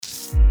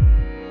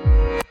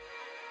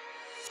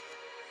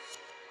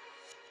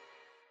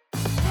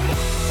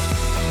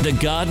The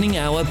Gardening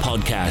Hour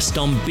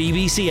podcast on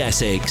BBC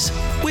Essex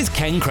with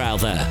Ken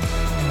Crowther.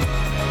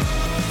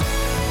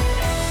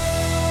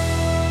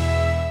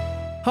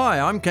 Hi,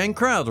 I'm Ken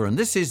Crowther and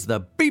this is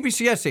the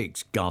BBC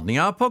Essex Gardening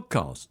Hour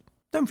podcast.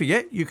 Don't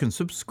forget you can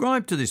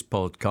subscribe to this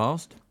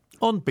podcast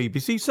on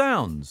BBC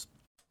Sounds.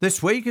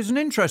 This week is an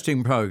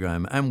interesting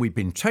programme and we've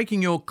been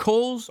taking your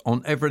calls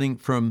on everything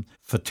from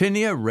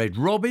Photinia red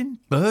robin,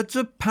 birds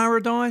of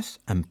paradise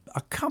and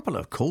a couple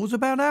of calls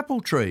about apple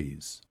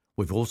trees.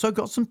 We've also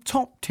got some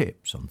top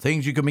tips on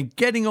things you can be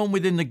getting on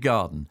with in the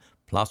garden,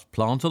 plus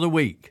plant of the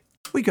week.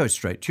 We go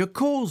straight to your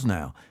calls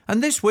now.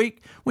 And this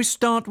week we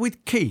start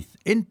with Keith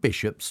in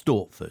Bishop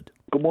Stortford.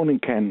 Good morning,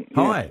 Ken.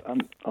 Hi. Yes,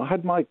 I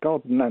had my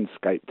garden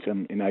landscaped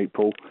in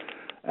April,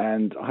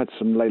 and I had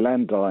some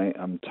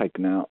leylandii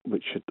taken out,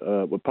 which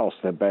were past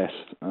their best,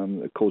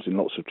 causing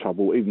lots of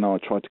trouble, even though I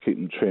tried to keep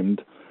them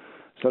trimmed.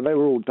 So they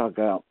were all dug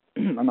out,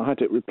 and I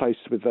had it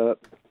replaced with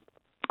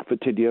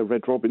Photinia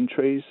red robin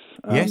trees,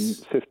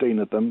 Yes. 15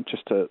 of them,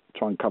 just to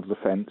try and cover the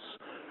fence.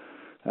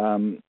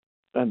 And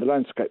the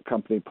landscape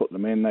company put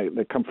them in.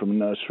 They come from a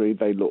nursery.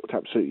 They looked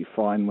absolutely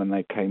fine when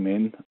they came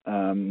in.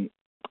 And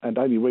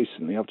only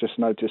recently I've just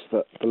noticed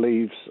that the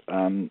leaves,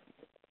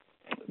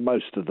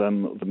 most of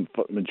them, the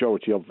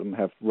majority of them,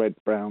 have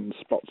red-brown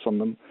spots on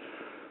them.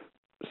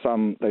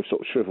 Some, they've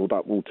sort of shriveled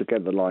up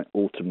altogether like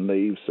autumn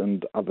leaves,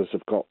 and others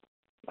have got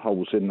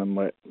holes in them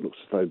where it looks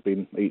as though they've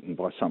been eaten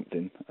by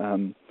something.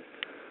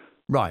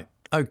 Right,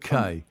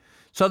 okay.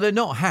 So they're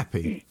not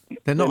happy.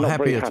 They're not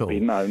happy very at happy,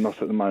 all. No,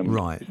 not at the moment.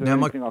 Right. Is there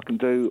anything I can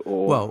do?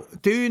 Or Well,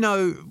 do you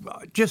know,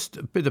 just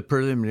a bit of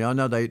preliminary, I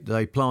know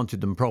they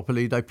planted them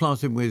properly. They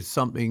planted them with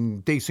something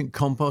decent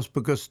compost,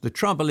 because the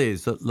trouble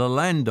is that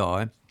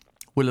leylandii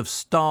will have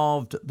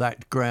starved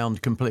that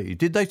ground completely.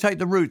 Did they take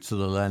the roots of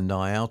the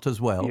leylandii out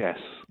as well? Yes.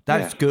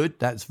 That's yes. good.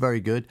 That's very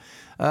good.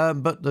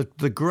 But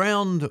the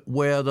ground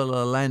where the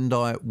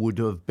leylandii would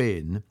have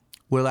been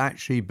will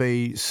actually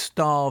be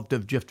starved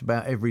of just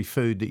about every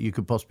food that you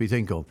could possibly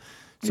think of.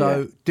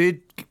 So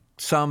did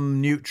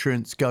some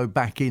nutrients go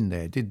back in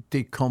there? Did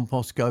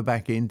compost go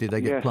back in? Did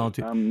they get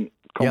planted?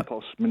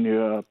 Compost,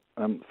 manure,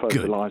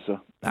 fertiliser.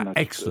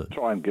 Excellent.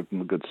 Try and give them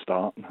a good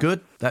start.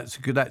 Good. That's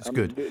good. That's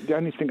good. The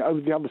only thing,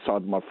 over the other side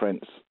of my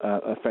fence,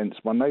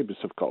 my neighbours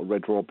have got a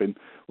red robin,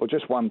 or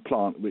just one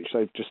plant which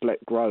they've just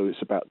let grow.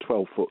 It's about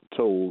 12 foot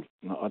tall.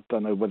 I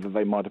don't know whether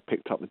they might have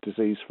picked up the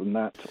disease from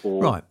that.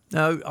 Or Right.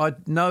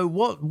 No.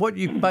 What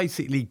you've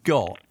basically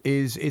got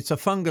is it's a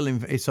fungal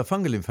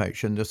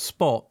infection.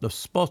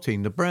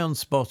 The brown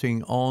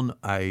spotting on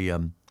a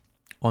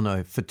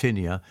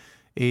Photinia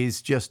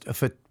is just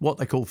what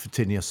they call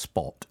Photinia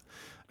spot.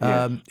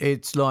 Yes.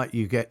 It's like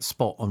you get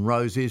spot on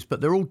roses,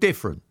 but they're all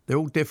different. They're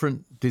all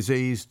different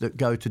disease that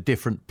go to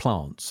different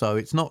plants. So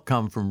it's not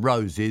come from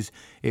roses.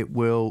 It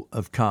will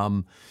have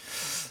come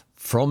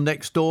from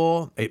next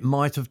door. It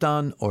might have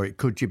done, or it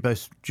could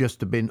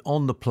just have been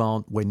on the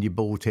plant when you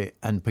bought it.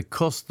 And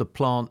because the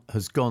plant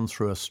has gone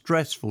through a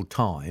stressful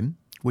time,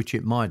 which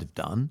it might have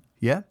done,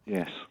 Yes.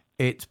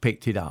 it's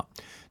picked it up.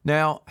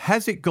 Now,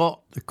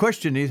 the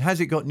question is, has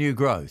it got new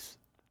growth?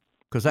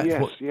 Because that's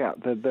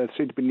there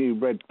seem to be new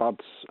red buds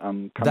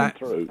coming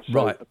through. So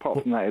right.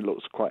 Apart from that, it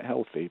looks quite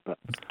healthy. But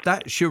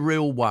that's your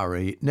real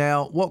worry.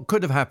 Now, what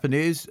could have happened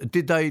is,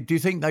 do you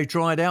think they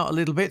dried out a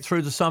little bit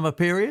through the summer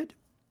period?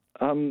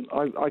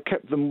 I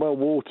kept them well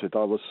watered.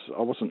 I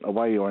wasn't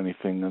away or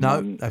anything.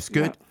 And, that's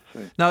good.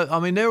 No, I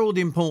mean, they're all the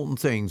important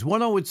things.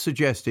 What I would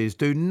suggest is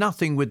do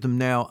nothing with them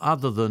now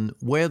other than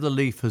where the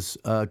leaf has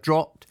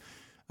dropped.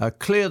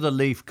 Clear the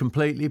leaf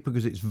completely,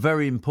 because it's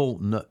very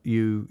important that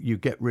you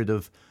get rid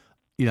of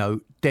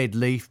dead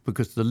leaf,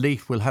 because the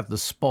leaf will have the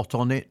spot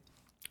on it.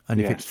 And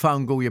if it's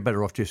fungal, you're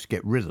better off just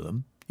get rid of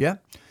them. Yeah?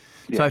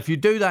 Yes. So if you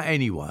do that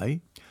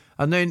anyway,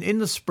 and then in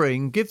the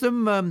spring, give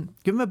them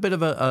a bit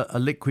of a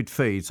liquid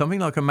feed, something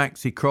like a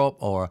Maxi Crop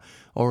or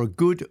a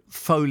good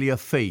foliar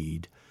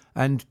feed,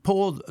 and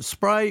pour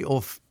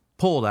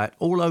that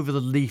all over the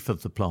leaf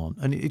of the plant.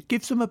 And it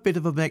gives them a bit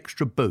of an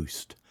extra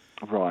boost.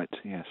 Right,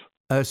 yes.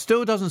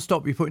 Still doesn't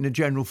stop you putting a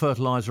general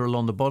fertiliser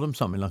along the bottom,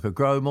 something like a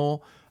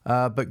Growmore,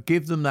 but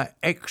give them that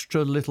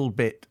extra little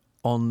bit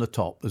on the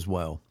top as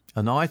well.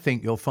 And I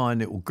think you'll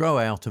find it will grow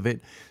out of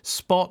it.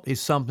 Spot is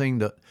something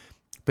that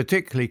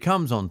particularly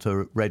comes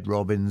onto red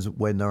robins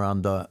when they're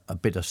under a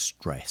bit of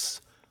stress.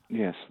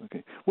 Yes,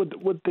 okay.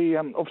 Would the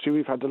obviously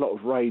we've had a lot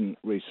of rain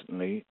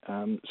recently,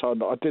 so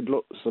I did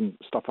look some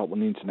stuff up on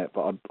the internet,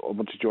 but I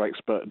wanted your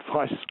expert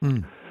advice.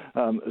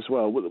 As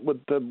well.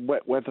 Would the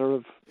wet weather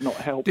have not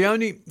helped? The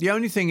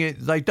only thing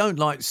is they don't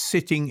like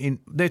sitting in.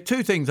 There are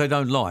two things they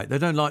don't like. They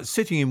don't like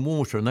sitting in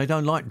water, and they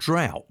don't like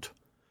drought.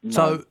 No.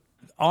 So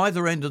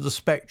either end of the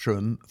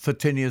spectrum,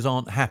 Photinias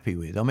aren't happy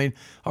with. I mean,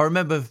 I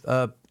remember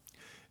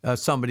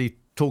somebody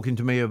talking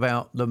to me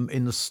about them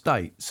in the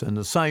States, and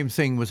the same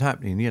thing was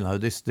happening.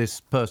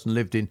 This person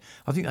lived in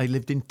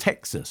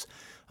Texas,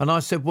 and I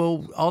said,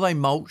 well, are they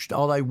mulched?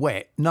 Are they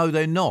wet? No,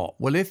 they're not.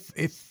 Well, if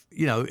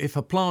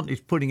a plant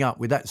is putting up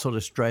with that sort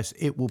of stress,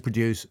 it will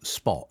produce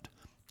spot.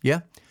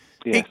 Yeah?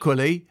 Yes.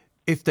 Equally,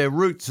 if their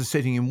roots are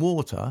sitting in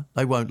water,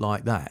 they won't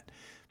like that.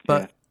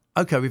 But,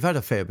 okay, we've had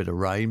a fair bit of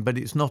rain, but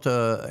it's not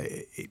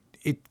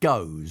it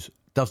goes,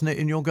 doesn't it,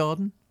 in your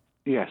garden?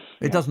 Yes.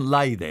 It doesn't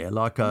lay there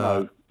like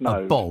a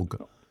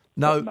bog.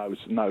 No,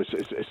 it's not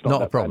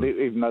that a problem.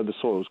 bad, even though the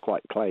soil's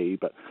quite clayey.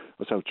 But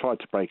also I've tried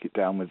to break it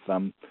down with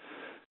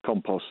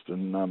compost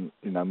and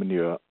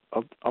manure.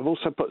 I've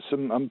also put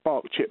some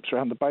bark chips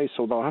around the base,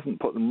 although I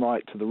haven't put them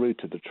right to the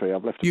root of the tree.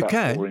 I've left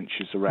about 4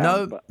 inches around.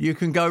 No, you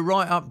can go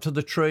right up to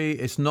the tree.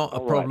 It's not a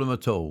problem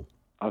at all.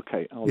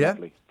 Okay.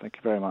 Lovely. Thank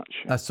you very much.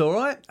 That's all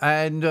right.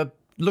 And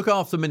look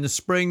after them in the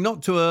spring,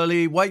 not too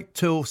early. Wait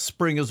till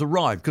spring has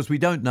arrived, because we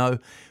don't know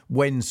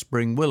when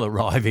spring will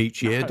arrive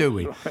each year, do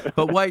we? Right.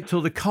 But wait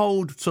till the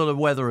cold sort of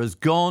weather has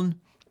gone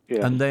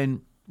and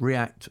then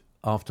react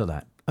after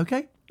that.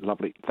 Okay?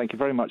 Lovely. Thank you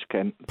very much,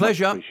 Ken.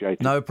 Pleasure. Much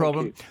appreciated. No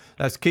problem.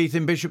 That's Keith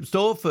in Bishop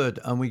Stortford.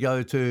 And we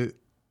go to...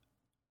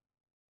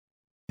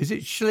 Is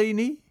it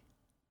Shalini?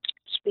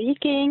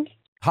 Speaking.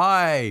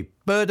 Hi,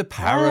 Bird of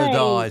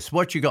Paradise. Hi.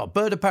 What you got?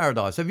 Bird of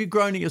Paradise. Have you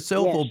grown it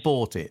yourself or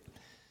bought it?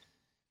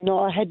 No,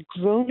 I had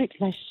grown it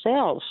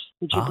myself.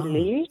 Would you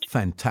believe it?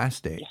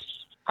 Fantastic. Yes.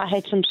 I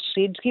had some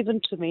seeds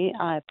given to me.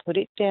 I put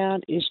it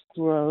down. It's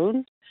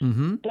grown.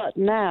 Mm-hmm. But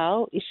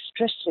now it's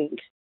stressing.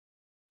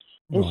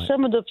 And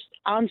some of the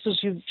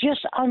answers you've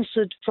just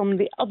answered from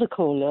the other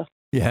caller,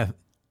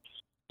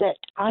 that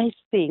I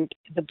think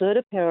the Bird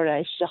of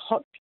Paradise is a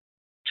hot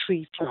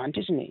tree plant,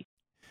 isn't it?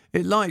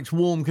 It likes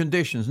warm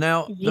conditions.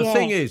 Now, the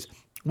thing is,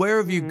 where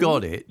have you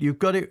got it? You've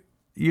got it,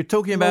 you're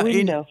talking about in the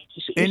window.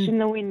 It's in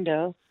the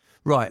window.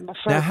 Right. In my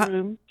front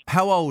room.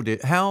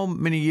 How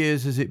many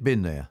years has it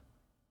been there?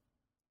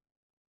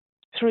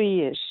 3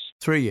 years.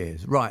 3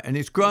 years. Right. And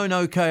it's grown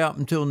okay up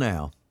until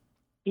now?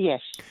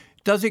 Yes.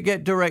 Does it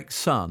get direct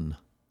sun?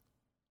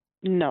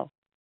 No.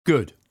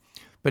 Good.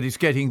 But it's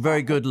getting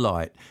very good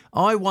light.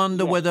 I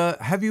wonder whether,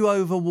 have you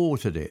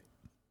overwatered it?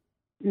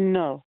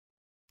 No.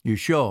 You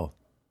sure?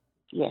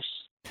 Yes.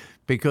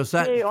 Because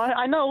that... Yeah,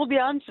 I know all the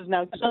answers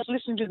now, because I was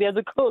listening to the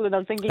other call and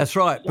I'm thinking... That's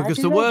right, because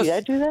Did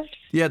I do that?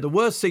 Yeah, the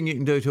worst thing you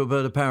can do to a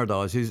Bird of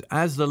Paradise is,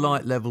 as the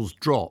light levels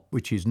drop,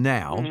 which is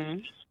now,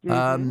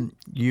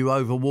 you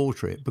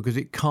overwater it, because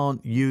it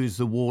can't use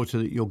the water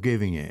that you're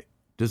giving it.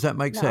 Does that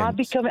make sense?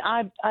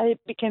 I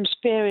became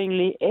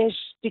sparingly,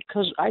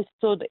 because I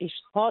thought it's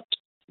hot,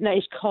 no,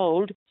 it's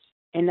cold,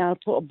 and I'll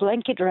put a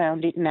blanket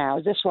around it now.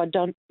 That's what I've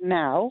done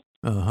now.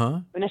 Uh-huh.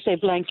 When I say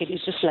blanket,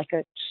 it's just like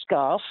a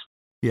scarf.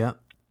 Yeah.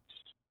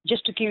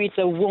 Just to give it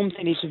the warmth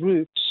in its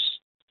roots.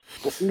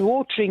 But the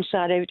watering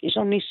side of it is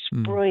only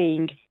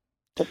spraying,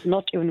 but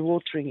not even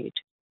watering it.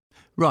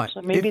 Right.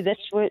 So maybe that's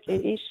what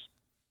it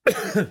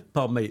is.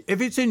 Pardon me.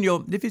 If it's in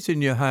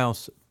your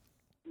house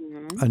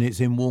and it's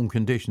in warm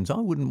conditions, I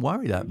wouldn't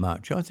worry that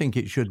much. I think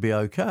it should be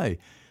okay.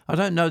 I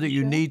don't know that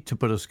you need to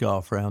put a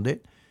scarf around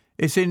it.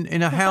 It's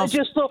in a house.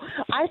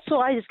 I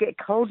thought I just get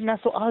cold, and I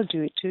thought I'll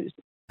do it too.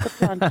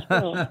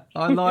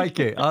 I like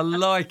it. I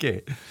like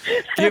it.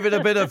 Give it a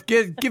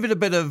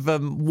bit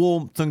of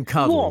warmth and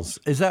cuddles.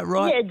 Is that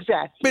right? Yeah,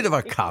 exactly. Bit of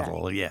a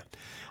cuddle, yeah.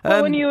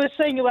 Well, when you were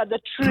saying about the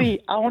tree,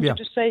 I wanted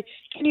to say,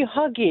 can you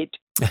hug it?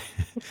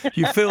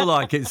 You feel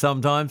like it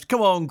sometimes.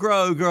 Come on,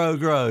 grow,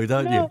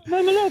 don't you?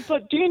 No.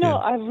 But do you know,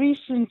 I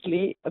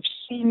recently have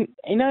seen,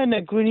 in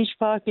the Greenwich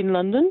Park in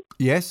London.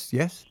 Yes.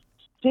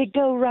 They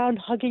go around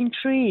hugging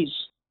trees.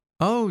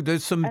 Oh,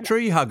 there's some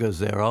tree huggers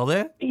there, are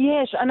there?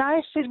 Yes, and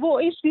I said,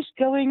 what is this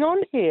going on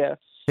here?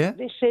 Yeah.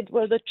 They said,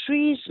 well, the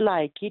trees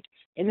like it,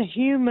 and the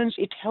humans,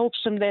 it helps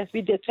them there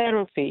with their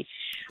therapy.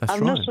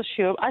 I'm not so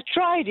sure. I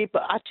tried it,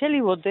 but I tell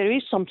you what, there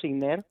is something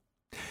there.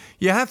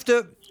 You have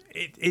to,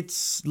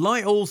 it's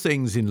like all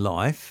things in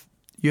life,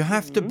 you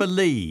have to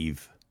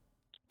believe,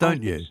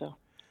 don't you? So.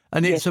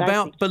 And it's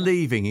about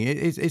believing.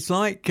 It's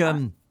like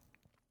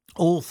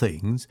all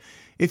things.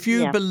 If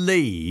you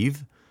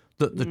believe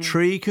that the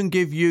tree can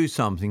give you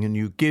something and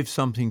you give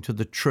something to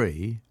the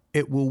tree,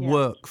 it will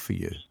work for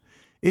you.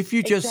 If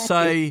you just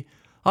say,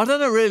 I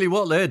don't know really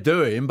what they're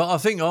doing, but I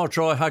think I'll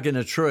try hugging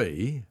a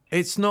tree,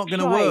 it's not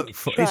going to work.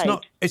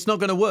 It's not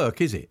going to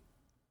work, is it?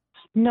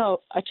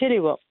 No, I tell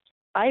you what.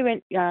 I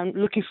went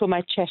looking for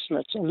my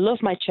chestnuts. I love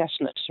my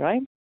chestnuts,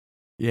 right?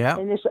 Yeah.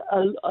 And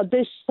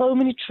there's so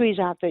many trees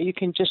out there.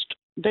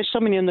 There's so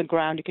many on the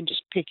ground, you can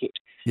just pick it.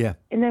 Yeah.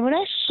 And then when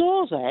I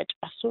saw that,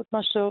 I thought to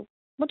myself,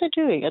 what are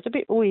they doing? It's a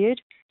bit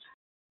weird.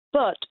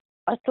 But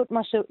I thought to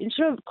myself,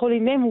 instead of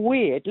calling them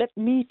weird, let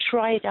me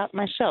try it out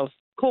myself.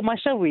 Call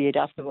myself weird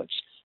afterwards.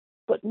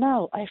 But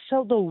no, I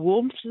felt the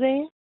warmth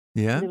there.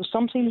 Yeah. There was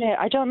something there.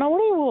 I don't know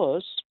what it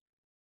was,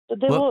 but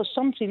there was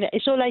something there.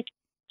 It's so like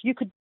you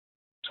could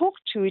talk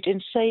to it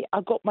and say,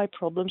 I got my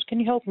problems. Can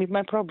you help me with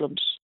my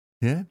problems?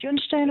 Yeah. Do you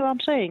understand what I'm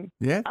saying?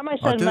 Yeah. I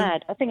might sound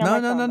mad. I think I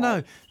might sound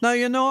mad. No,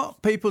 you're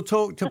not. People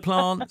talk to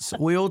plants.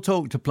 We all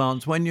talk to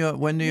plants. When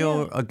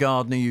you're a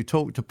gardener, you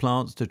talk to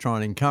plants to try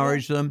and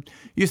encourage them.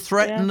 You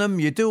threaten them.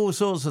 You do all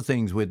sorts of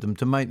things with them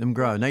to make them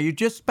grow. Now, you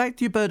just back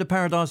to your Bird of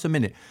Paradise a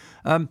minute.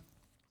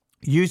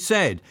 You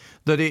said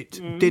that it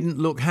didn't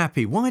look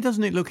happy. Why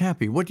doesn't it look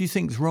happy? What do you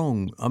think's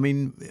wrong? I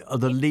mean, are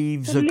the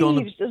leaves The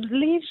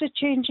leaves are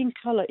changing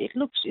colour.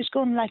 It's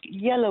gone like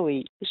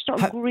yellowy. It's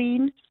not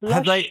green.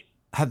 Lush.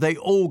 Have they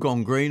all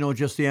gone green or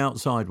just the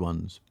outside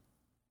ones?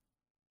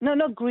 No,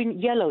 not green,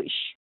 yellowish.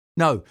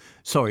 No,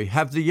 sorry.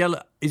 Have the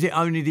yellow? Is it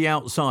only the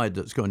outside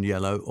that's gone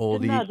yellow, or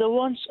No,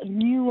 the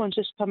new ones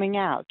that's coming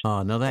out.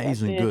 Oh no, that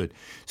isn't good.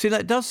 See,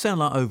 that does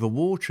sound like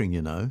overwatering,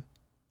 you know.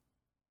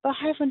 I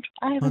haven't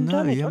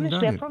done it.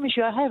 Honestly, I promise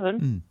you, I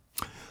haven't.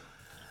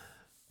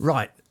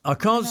 Right. I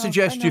can't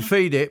suggest you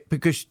feed it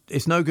because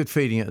it's no good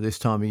feeding it at this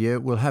time of year.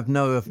 It will have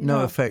no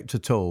effect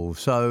at all.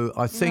 So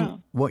I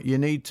think what you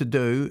need to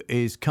do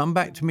is come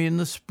back to me in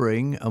the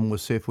spring and we'll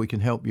see if we can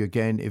help you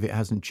again if it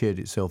hasn't cheered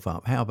itself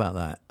up. How about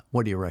that?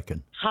 What do you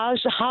reckon? How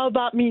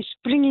about me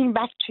springing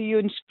back to you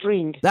in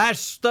spring?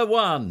 That's the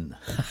one.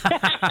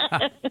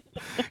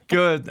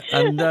 Good.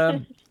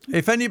 And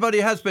if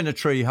anybody has been a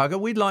tree hugger,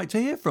 we'd like to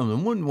hear from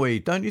them, wouldn't we?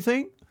 Don't you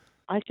think?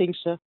 I think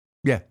so.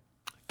 Yeah.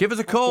 Give us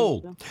a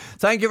call. So.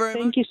 Thank you very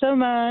much. Thank you so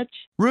much.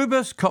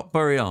 Rubus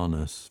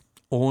cockburnianus,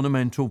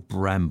 ornamental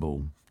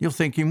bramble. You're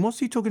thinking, what's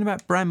he talking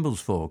about brambles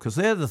for? Because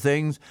they're the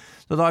things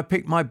that I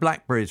pick my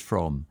blackberries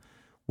from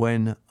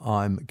when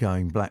I'm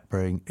going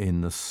blackberrying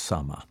in the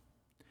summer.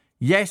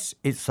 Yes,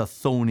 it's a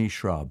thorny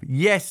shrub.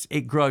 Yes,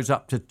 it grows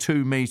up to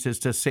 2 metres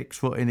to 6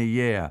 foot in a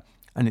year,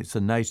 and it's a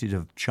native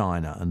of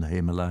China and the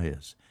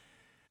Himalayas.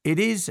 It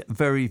is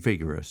very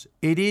vigorous.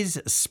 It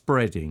is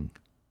spreading.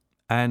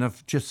 And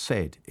I've just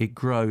said it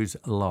grows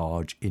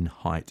large in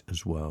height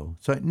as well.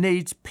 So it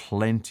needs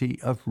plenty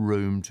of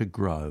room to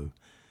grow.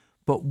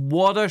 But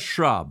what a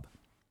shrub.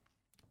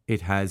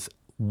 It has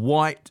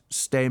white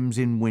stems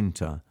in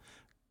winter.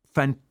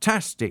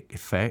 Fantastic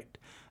effect.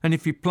 And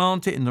if you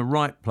plant it in the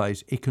right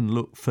place, it can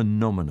look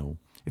phenomenal.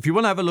 If you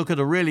want to have a look at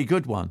a really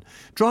good one,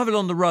 drive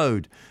along the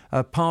road,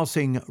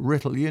 passing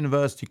Writtle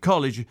University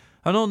College,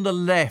 and on the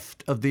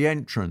left of the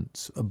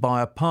entrance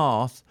by a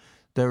path,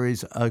 there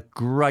is a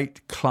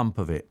great clump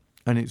of it,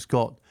 and it's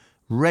got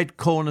red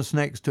cornice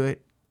next to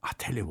it. I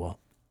tell you what,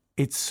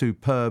 it's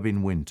superb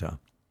in winter.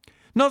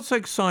 Not so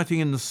exciting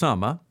in the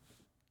summer.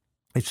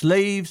 Its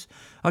leaves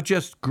are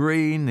just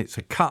green. It's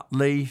a cut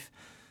leaf.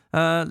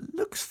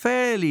 Looks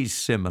fairly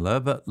similar,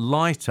 but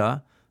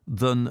lighter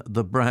than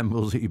the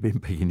brambles that you've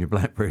been picking your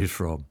blackberries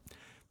from.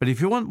 But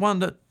if you want one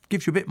that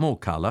gives you a bit more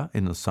colour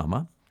in the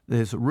summer,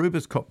 there's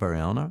Rubus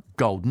cockburniana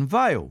Golden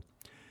Veil.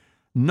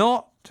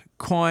 Not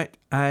quite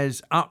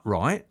as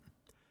upright,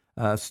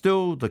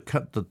 still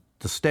the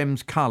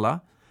stem's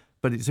colour,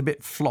 but it's a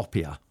bit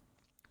floppier.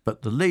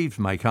 But the leaves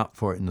make up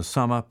for it in the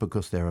summer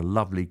because they're a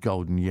lovely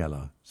golden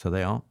yellow, so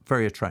they are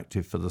very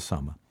attractive for the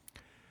summer.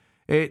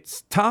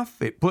 It's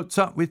tough, it puts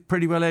up with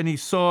pretty well any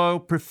soil,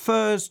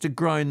 prefers to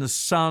grow in the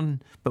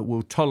sun, but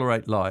will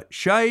tolerate light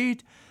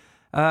shade.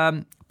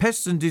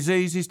 Pests and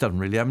diseases, doesn't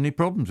really have any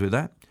problems with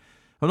that.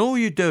 And all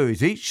you do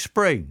is each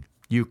spring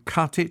you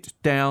cut it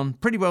down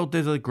pretty well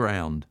to the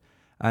ground,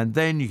 and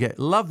then you get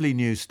lovely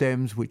new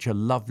stems which are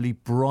lovely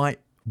bright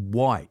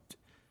white.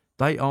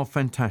 They are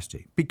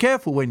fantastic. Be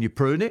careful when you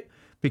prune it,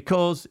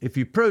 because if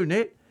you prune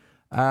it,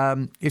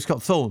 it's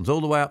got thorns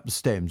all the way up the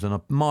stems, and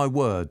my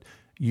word,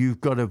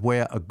 you've got to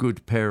wear a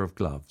good pair of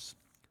gloves.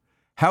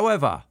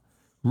 However,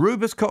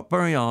 Rubus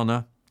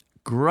cockburniana,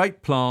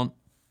 great plant,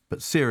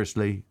 but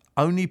seriously,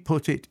 only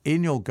put it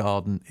in your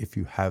garden if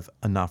you have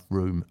enough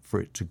room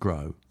for it to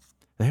grow.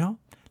 There you are.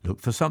 Look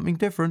for something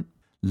different.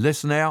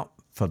 Listen out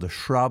for the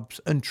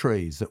shrubs and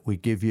trees that we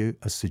give you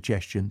as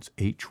suggestions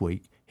each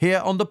week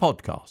here on the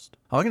podcast.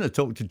 I'm going to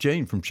talk to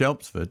Jean from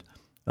Chelmsford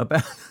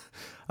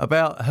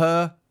about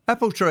her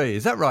apple tree.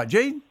 Is that right,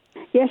 Jean?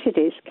 Yes, it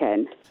is,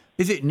 Ken.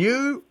 Is it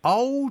new,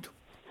 old?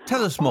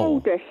 Tell us more.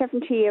 Older,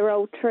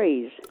 70-year-old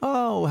trees.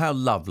 Oh, how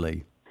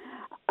lovely.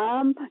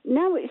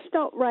 Now it's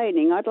stopped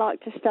raining, I'd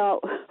like to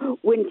start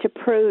winter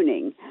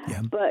pruning,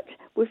 but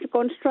we've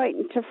gone straight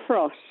into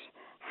frost.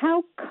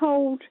 How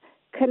cold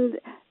can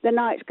the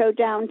nights go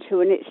down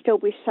to and it still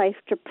be safe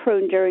to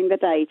prune during the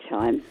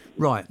daytime?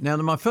 Right. Now,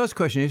 my first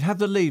question is, have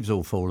the leaves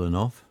all fallen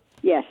off?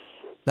 Yes.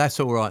 That's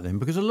all right then,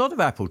 because a lot of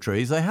apple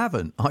trees, they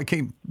haven't. I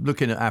keep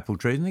looking at apple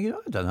trees and thinking,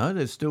 I don't know,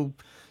 there's still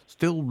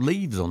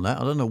leaves on that.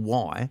 I don't know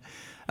why.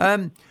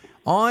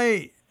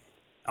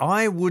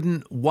 I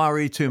wouldn't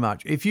worry too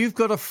much. If you've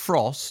got a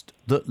frost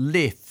that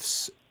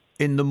lifts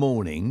in the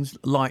mornings,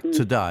 like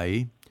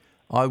today,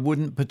 I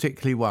wouldn't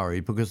particularly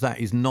worry, because that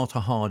is not a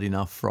hard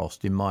enough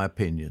frost, in my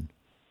opinion.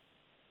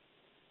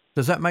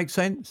 Does that make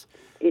sense?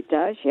 It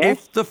does, yes.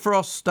 If the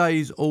frost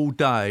stays all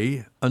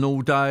day and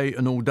all day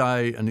and all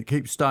day and it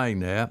keeps staying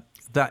there,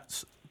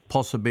 that's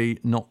possibly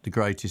not the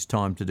greatest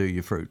time to do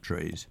your fruit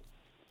trees.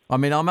 I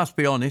mean, I must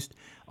be honest,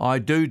 I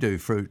do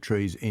fruit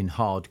trees in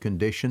hard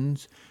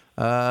conditions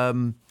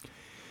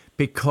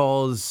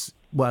because,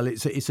 well,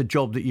 it's a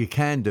job that you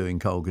can do in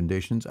cold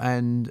conditions,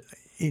 and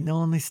in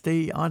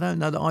honesty, I don't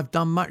know that I've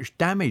done much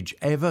damage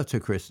ever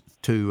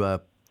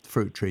to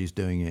fruit trees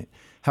doing it.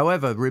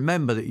 However,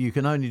 remember that you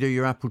can only do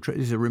your apple tree.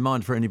 This is a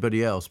reminder for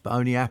anybody else, but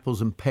only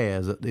apples and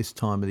pears at this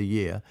time of the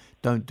year.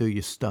 Don't do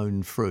your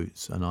stone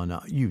fruits. And I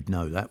know you'd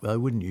know that, though,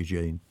 wouldn't you,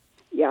 Jean?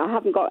 Yeah, I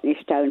haven't got any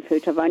stone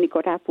fruit. I've only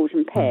got apples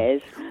and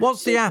pears.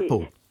 What's the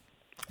apple?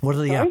 What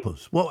are the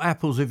apples? What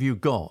apples have you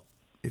got,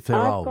 if they're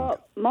old? I've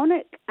got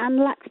Monarch and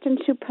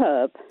Laxton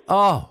Superb.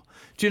 Oh,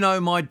 do you know,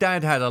 my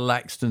dad had a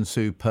Laxton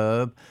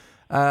Superb.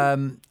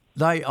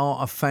 They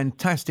are a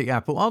fantastic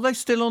apple. Are they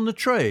still on the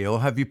tree,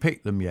 or have you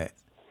picked them yet?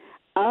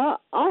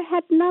 I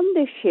had none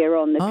this year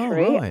on the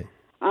tree. Right.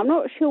 I'm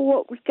not sure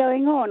what was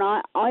going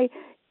on. I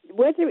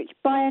whether it's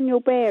biennial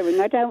bearing,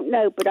 I don't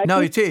know. But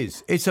it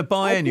is. It's a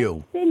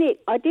biennial.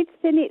 I did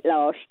thin it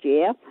last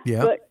year.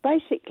 Yeah. But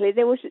basically,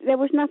 there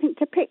was nothing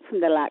to pick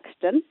from the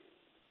Laxton.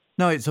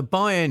 No, it's a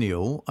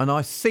biennial, and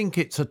I think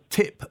it's a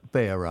tip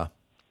bearer,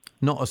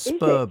 not a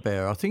spur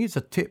bearer. I think it's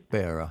a tip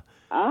bearer.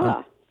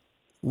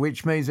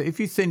 Which means that if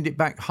you thinned it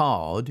back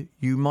hard,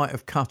 you might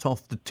have cut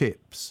off the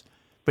tips.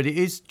 But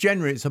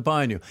it's a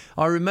biennial.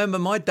 I remember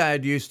my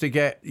dad used to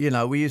get, it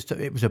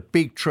was a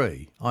big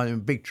tree.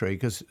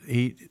 Because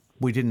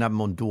we didn't have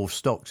them on dwarf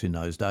stocks in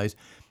those days.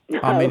 No.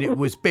 I mean, it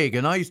was big.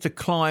 And I used to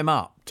climb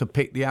up to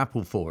pick the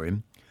apple for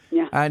him.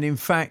 Yeah. And in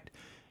fact,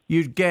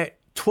 you'd get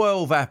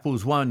 12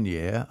 apples one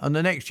year, and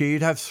the next year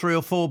you'd have 3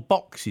 or 4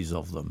 boxes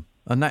of them.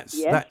 And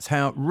that's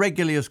how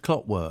regularly as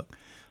clockwork.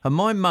 And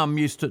my mum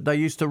used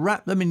to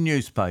wrap them in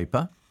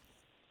newspaper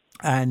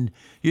and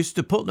used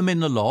to put them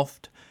in the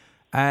loft.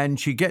 And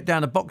she'd get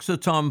down a box at a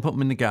time and put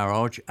them in the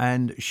garage.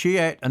 And she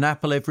ate an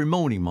apple every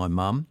morning, my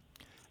mum.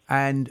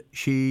 And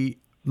she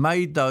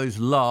made those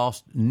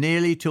last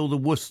nearly till the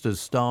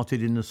Worcesters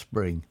started in the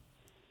spring.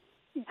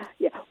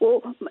 Yeah,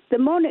 well, the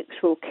Monarchs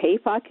will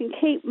keep. I can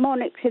keep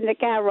Monarchs in the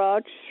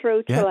garage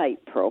through till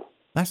April.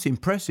 That's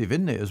impressive,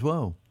 isn't it, as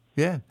well?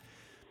 Yeah.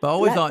 But I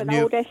always like an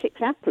old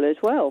Essex apple as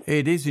well.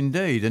 It is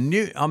indeed. And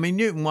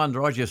Newton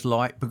Wonder I just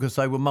like because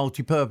they were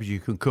multi-purpose. You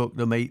can cook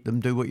them, eat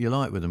them, do what you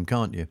like with them,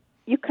 can't you?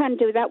 You can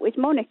do that with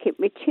Monarch. It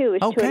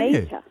matures to an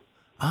eater.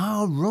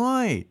 Oh,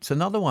 right. It's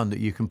another one that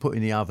you can put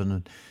in the oven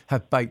and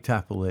have baked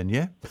apple then,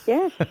 yeah?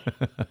 Yes.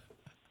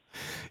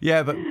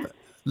 Yeah, but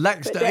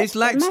is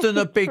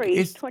Laxton a big...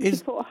 It's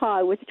 20-foot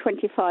high with a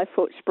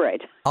 25-foot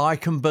spread. I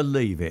can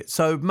believe it.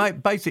 So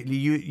basically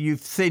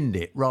you've thinned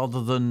it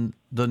rather than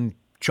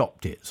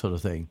chopped it sort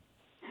of thing.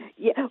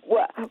 Yeah,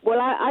 well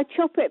I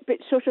chop it, but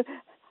sort of...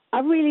 I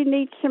really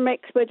need some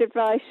expert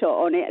advice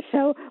on it.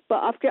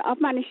 But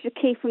I've managed to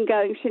keep them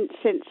going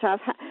since I've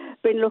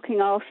been looking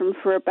after them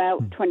for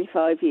about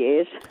 25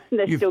 years.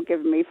 And they're still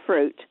giving me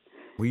fruit.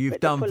 Well, you've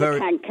but done they're very.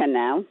 Full of canker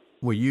now.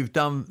 Well, you've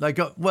done.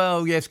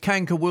 Yes,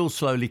 canker will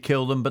slowly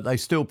kill them, but they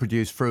still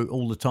produce fruit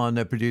all the time.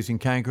 They're producing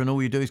canker, and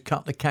all you do is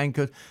cut the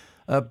canker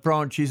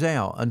branches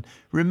out. And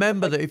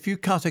remember that if you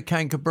cut a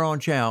canker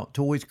branch out,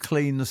 to always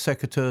clean the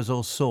secateurs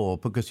or saw,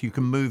 because you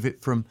can move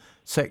it from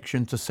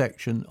section to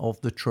section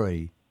of the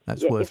tree.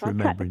 That's worth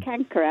remembering. If I cut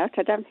the canker out,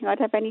 I don't think I'd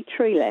have any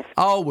tree left.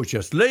 Oh, well,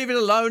 just leave it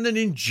alone and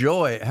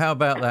enjoy it. How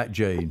about that,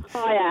 Jean?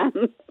 I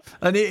am.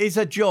 And it is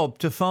a job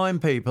to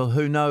find people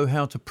who know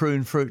how to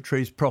prune fruit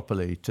trees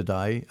properly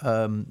today.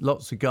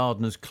 Lots of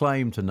gardeners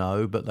claim to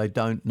know, but they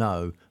don't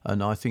know.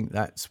 And I think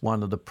that's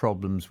one of the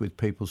problems with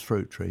people's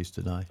fruit trees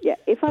today. Yeah,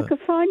 if I could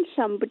find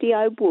somebody,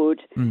 I would.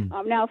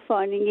 I'm now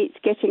finding it's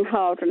getting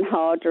harder and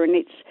harder, and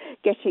it's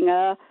getting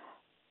a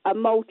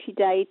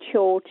multi-day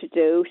chore to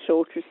do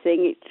sort of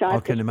thing. I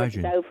can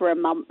imagine. It's over a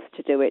month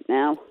to do it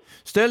now.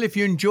 Still, if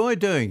you enjoy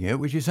doing it,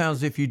 which it sounds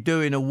as if you do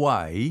in a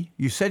way,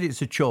 you said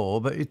it's a chore,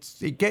 but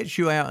it gets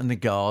you out in the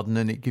garden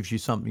and it gives you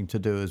something to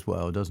do as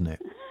well, doesn't it?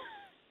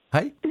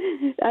 Hey?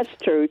 That's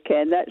true,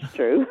 Ken, that's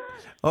true.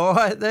 All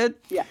right, then.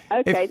 Yeah,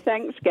 okay,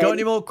 thanks, Ken. Got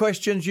any more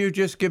questions, you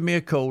just give me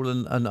a call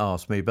and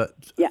ask me. But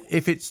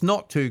if it's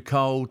not too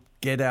cold,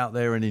 get out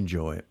there and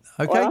enjoy it.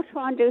 Okay. Well, I'll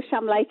try and do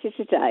some later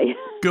today.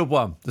 Good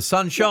one. The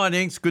sun's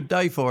shining. It's a good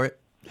day for it.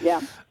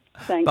 Yeah.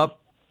 Thanks.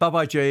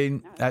 Bye-bye,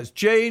 Jean. That's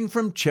Jean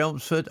from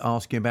Chelmsford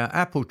asking about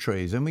apple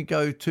trees. And we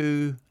go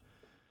to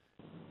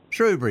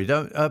Shrewsbury.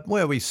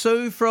 Where are we?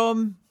 Sue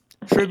from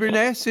Shrewsbury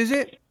Ness, is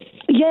it?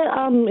 Yeah,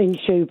 I'm in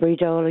Shrewsbury,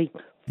 darling.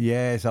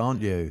 Yes,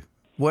 aren't you?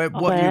 What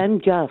am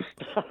just.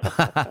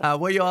 What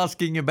are you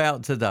asking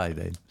about today,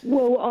 then?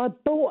 Well, I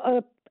bought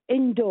an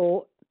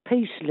indoor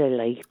peace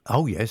lily.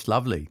 Oh, yes,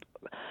 lovely.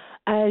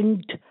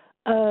 And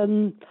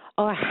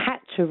I had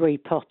to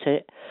repot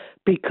it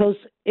because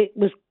it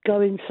was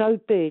going so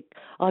big.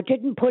 I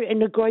didn't put it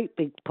in a great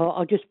big pot.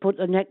 I just put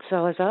the next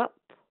size up.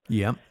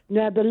 Yeah.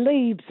 Now, the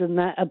leaves and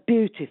that are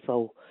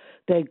beautiful.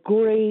 They're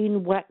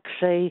green,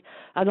 waxy,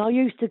 and I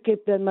used to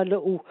give them a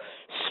little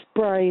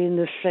spray in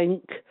the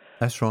sink.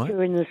 That's right.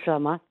 During the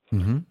summer.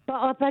 Mm-hmm. But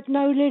I've had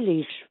no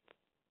lilies.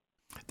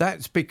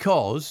 That's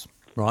because,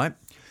 right,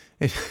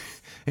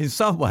 in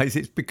some ways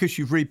it's because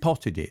you've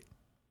repotted it.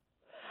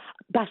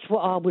 That's what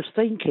I was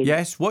thinking.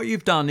 Yes, what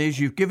you've done is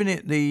you've given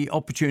it the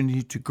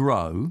opportunity to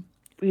grow.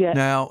 Yeah.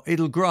 Now,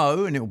 it'll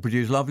grow and it'll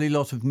produce a lovely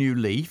lot of new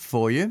leaf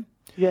for you.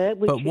 Yeah,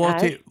 but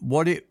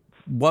what it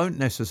won't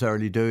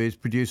necessarily do is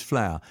produce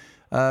flower.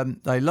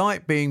 They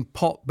like being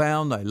pot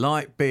bound. They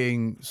like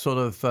being sort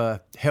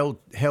of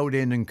held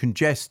in and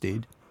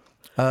congested.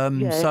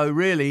 So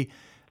really,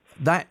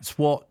 that's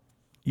what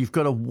you've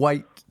got to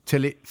wait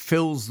till it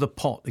fills the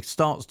pot. It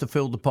starts to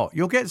fill the pot.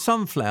 You'll get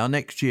sunflower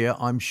next year,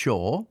 I'm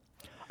sure.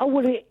 Oh,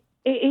 well, it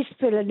is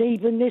filling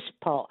even this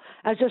pot.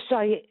 As I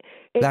say,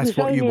 it That's was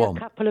what you only want.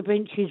 a couple of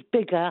inches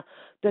bigger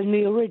than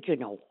the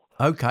original.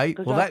 Okay.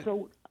 Because Well, I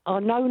thought, I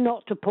know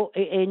not to put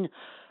it in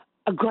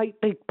a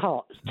great big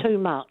pot. It's too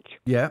much.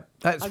 yeah,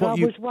 that's And what I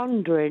you. was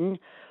wondering,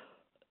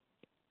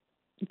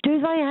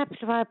 do they have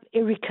to have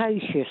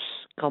ericaceous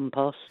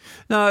compost?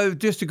 No,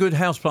 just a good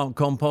houseplant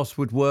compost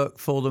would work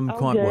for them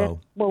quite yeah.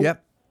 well.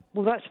 Yep.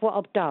 Well, that's what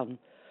I've done.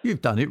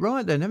 You've done it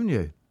right then, haven't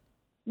you?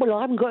 Well,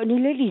 I haven't got any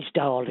lilies,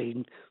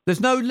 darling.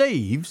 There's no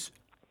leaves.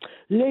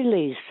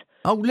 Lilies.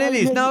 Oh,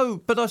 lilies,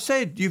 no. But I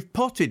said you've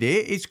potted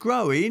it. It's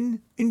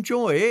growing.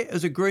 Enjoy it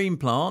as a green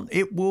plant.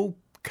 It will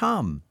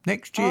come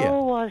next year.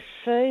 Oh, I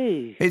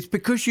see. It's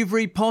because you've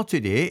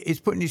repotted it. It's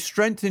putting its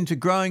strength into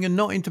growing and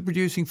not into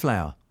producing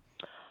flower.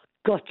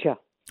 Gotcha.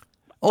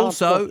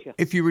 Also, gotcha.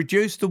 if you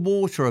reduce the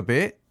water a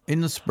bit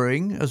in the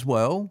spring as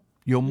well,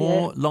 you're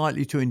more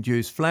likely to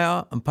induce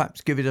flower and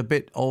perhaps give it a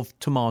bit of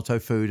tomato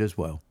food as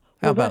well.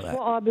 How about that's that?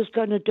 what I was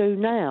going to do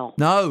now.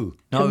 No.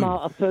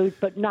 Tomato food,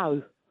 but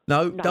no.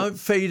 No, don't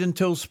feed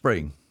until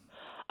spring.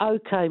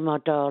 Okay, my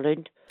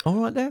darling. All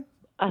right then.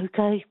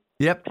 Okay.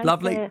 Yep, Take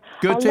lovely. care.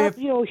 Good I to love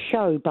hear. your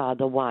show, by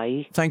the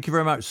way. Thank you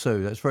very much,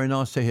 Sue. That's very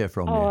nice to hear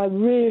from Oh, you. I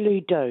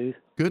really do.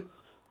 Good.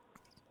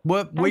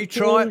 Well, we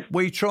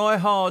try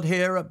hard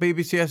here at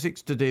BBC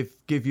Essex to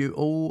give you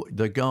all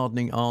the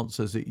gardening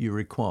answers that you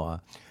require.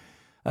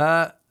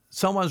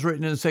 Someone's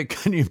written and said,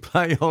 "Can you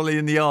play Holly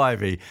and the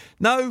Ivy?"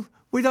 No,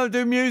 we don't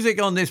do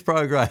music on this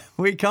programme.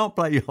 We can't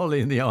play Holly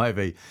and the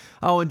Ivy.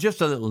 Oh, and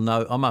just a little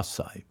note, I must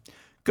say.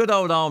 Good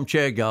old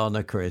armchair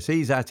gardener Chris,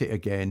 he's at it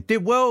again.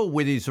 Did well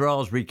with his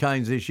raspberry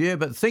canes this year,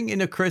 but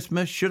thinking of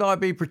Christmas, should I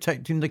be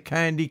protecting the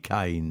candy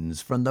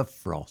canes from the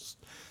frost?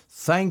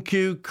 Thank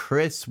you,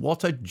 Chris.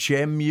 What a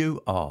gem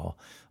you are.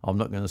 I'm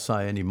not going to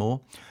say any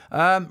more.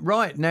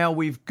 Right, now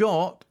we've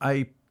got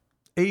a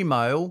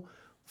email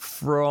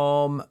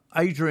from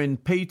Adrian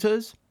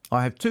Peters.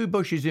 I have 2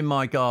 bushes in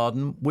my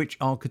garden which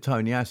are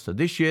Cotoneaster.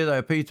 This year they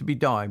appear to be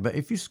dying, but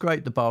if you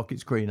scrape the bark,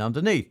 it's green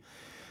underneath.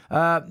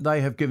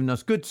 They have given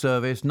us good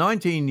service,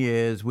 19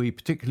 years. We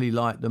particularly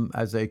like them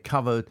as they're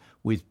covered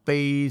with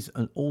bees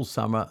and all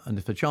summer, and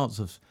if the chance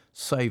of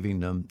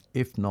saving them,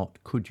 if not,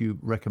 could you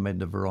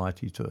recommend a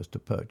variety to us to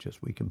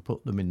purchase? We can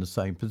put them in the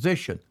same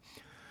position.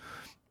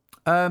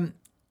 The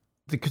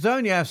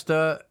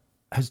Cotoneaster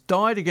has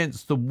died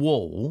against the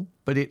wall,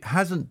 but it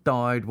hasn't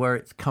died where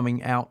it's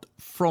coming out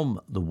from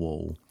the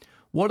wall.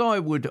 What I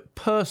would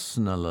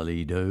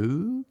personally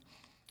do,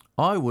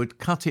 I would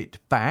cut it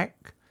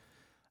back.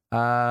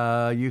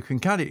 You can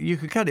cut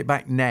it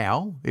back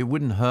now. It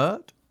wouldn't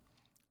hurt,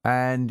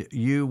 and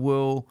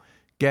you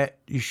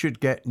should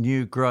get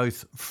new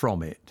growth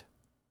from it.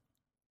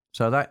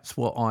 So that's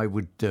what I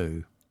would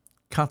do.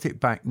 Cut it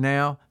back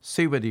now.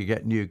 See whether you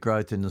get new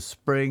growth in the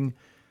spring.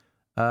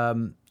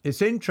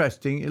 It's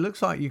interesting. It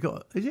looks like you've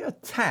got. Is it a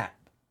tap?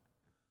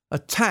 A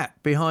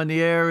tap behind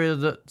the area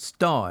that's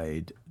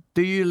died.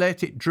 Do you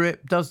let it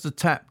drip? Does the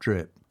tap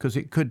drip? Because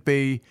it could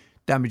be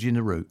damaging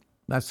the root.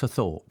 That's a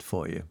thought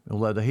for you,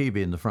 although the hebe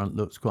in the front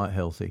looks quite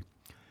healthy.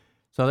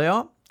 So they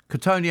are.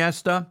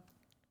 Cotoneaster,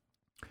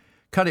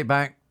 cut it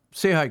back,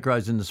 see how it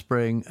grows in the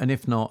spring, and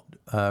if not,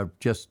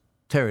 just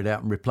tear it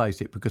out and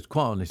replace it, because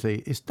quite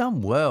honestly, it's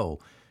done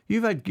well.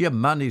 You've had your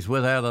money's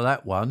worth out of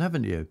that one,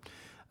 haven't you?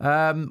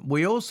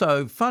 We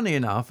also, funny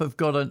enough, have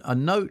got a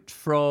note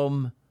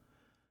from...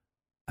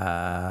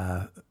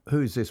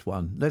 who's this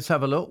one? Let's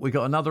have a look. We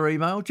got another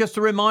email. Just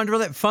a reminder of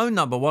that phone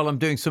number while I'm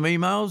doing some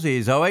emails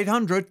is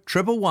 0800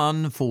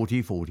 111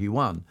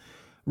 4041.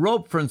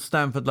 Rob from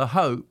Stamford La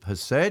Hope has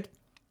said,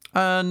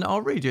 and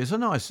I'll read you. It's a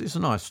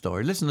nice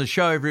story. Listen to the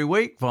show every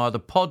week via the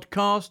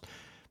podcast.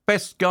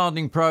 Best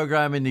gardening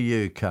programme in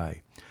the UK.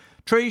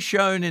 Tree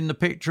shown in the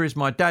picture is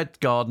my dad's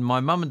garden. My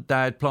mum and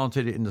dad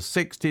planted it in the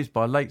 60s.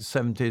 By late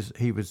 70s,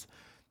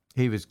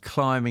 he was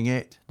climbing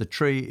it. The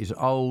tree is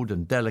old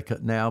and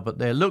delicate now, but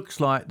there looks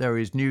like there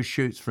is new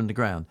shoots from the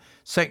ground.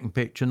 Second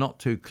picture, not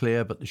too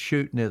clear, but the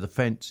shoot near the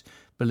fence,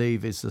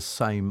 believe, is the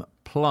same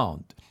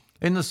plant.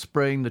 In the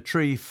spring, the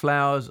tree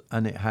flowers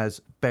and it has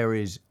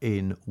berries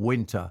in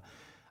winter.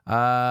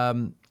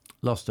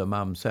 Lost her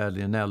mum,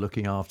 sadly, and now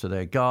looking after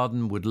their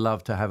garden. Would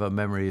love to have a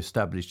memory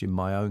established in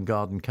my own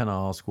garden. Can I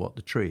ask what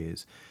the tree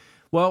is?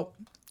 Well,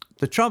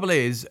 the trouble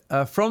is,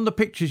 from the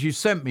pictures you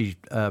sent me,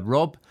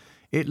 Rob,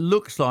 it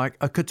looks like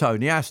a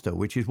Cotoneaster,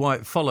 which is why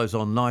it follows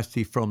on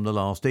nicely from the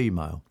last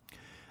email.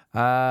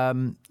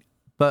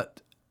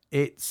 But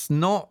it's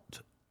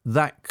not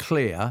that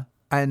clear,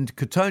 and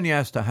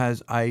Cotoneaster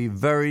has a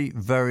very,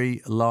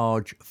 very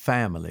large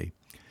family.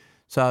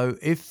 So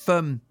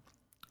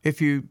if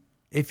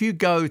you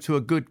go to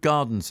a good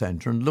garden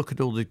centre and look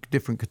at all the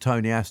different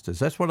Cotoneasters,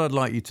 that's what I'd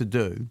like you to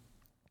do.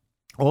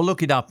 Or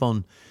look it up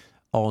on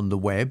the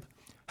web.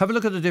 have a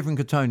look at the different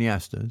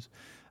cotoneasters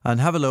and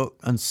have a look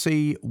and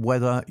see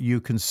whether you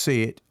can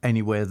see it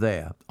anywhere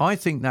there. I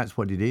think that's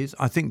what it is.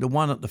 I think the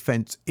one at the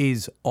fence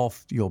is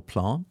off your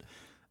plant,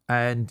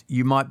 and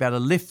you might be able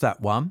to lift that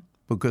one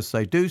because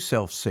they do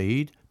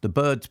self-seed. The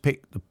birds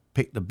pick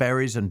the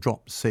berries and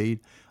drop the seed.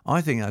 I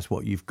think that's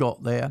what you've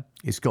got there.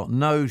 It's got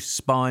no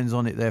spines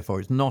on it, therefore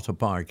it's not a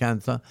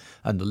pyracantha,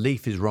 and the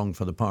leaf is wrong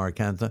for the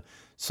pyracantha.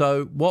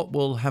 So what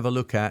we'll have a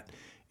look at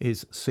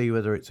is see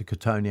whether it's a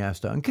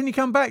cotoneaster. And can you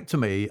come back to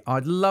me?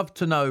 I'd love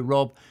to know,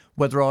 Rob,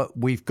 whether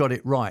we've got it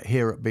right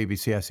here at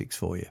BBC Essex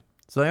for you.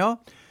 So they are.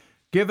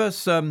 Give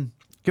us a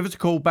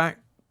call back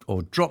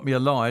or drop me a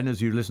line as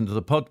you listen to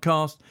the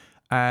podcast,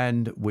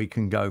 and we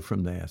can go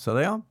from there. So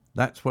they are.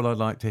 That's what I'd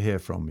like to hear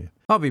from you.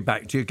 I'll be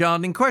back to your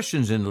gardening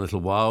questions in a little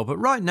while, but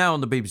right now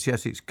on the BBC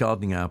Essex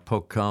Gardening Hour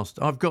podcast,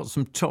 I've got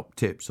some top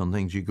tips on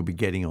things you could be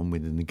getting on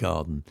with in the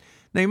garden.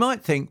 Now, you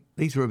might think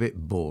these are a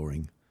bit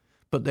boring,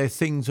 but they're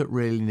things that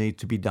really need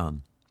to be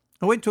done.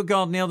 I went to a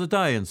garden the other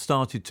day and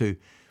started to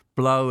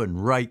blow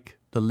and rake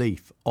the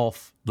leaf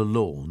off the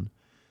lawn.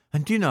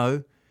 And do you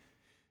know,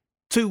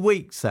 2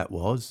 weeks that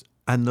was,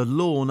 and the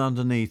lawn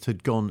underneath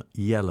had gone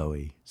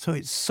yellowy. So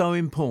it's so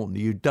important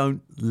that you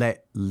don't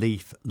let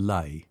leaf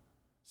lay.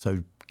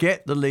 So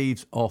get the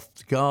leaves off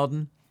the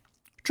garden,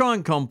 try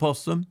and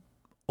compost them,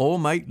 or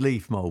make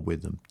leaf mould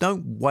with them.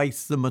 Don't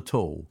waste them at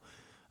all.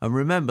 And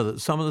remember that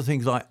some of the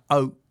things like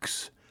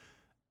oaks,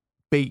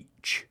 beech,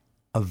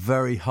 are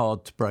very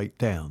hard to break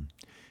down.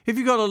 If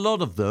you've got a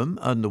lot of them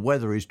and the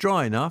weather is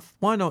dry enough,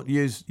 why not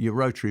use your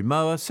rotary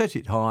mower, set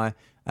it high,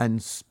 and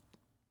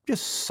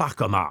just suck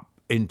them up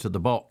into the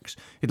box.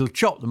 It'll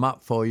chop them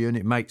up for you, and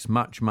it makes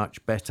much,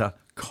 much better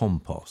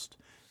compost.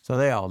 So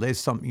there's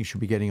something you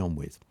should be getting on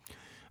with.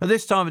 At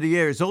this time of the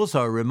year, it's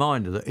also a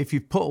reminder that if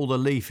you put all the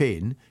leaf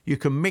in, you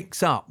can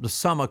mix up the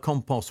summer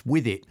compost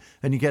with it,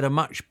 and you get a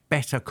much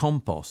better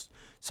compost.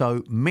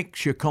 So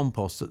mix your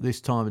compost at this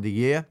time of the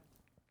year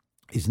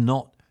is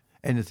not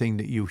anything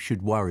that you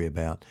should worry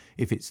about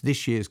if it's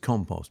this year's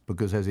compost,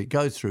 because as it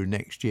goes through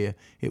next year,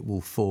 it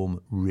will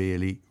form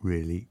really,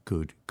 really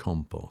good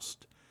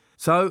compost.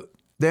 So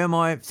they're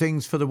my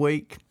things for the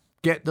week.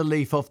 Get the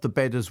leaf off the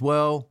bed as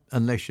well,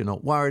 unless you're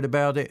not worried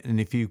about it. And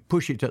if you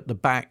push it at the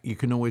back, you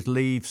can always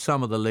leave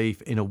some of the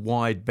leaf in a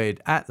wide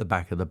bed at the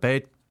back of the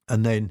bed,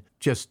 and then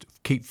just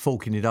keep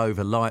forking it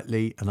over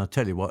lightly. And I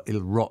tell you what,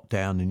 it'll rot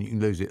down, and you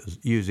can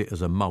use it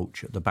as a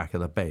mulch at the back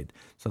of the bed.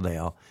 So they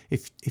are.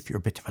 If you're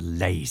a bit of a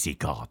lazy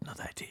gardener,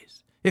 that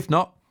is. If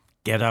not,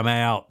 get them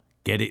out,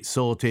 get it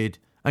sorted,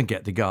 and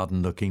get the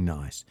garden looking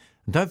nice.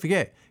 And don't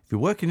forget, if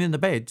you're working in the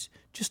beds,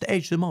 just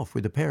edge them off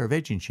with a pair of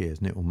edging shears,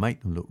 and it will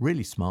make them look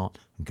really smart,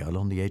 and go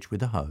along the edge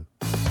with a hoe.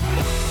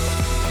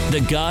 The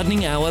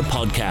Gardening Hour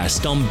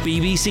podcast on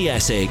BBC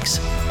Essex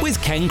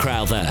with Ken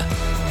Crowther.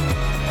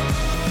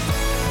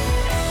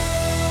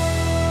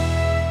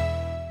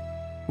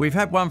 We've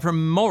had one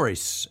from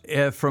Morris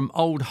from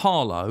Old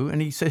Harlow,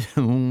 and he said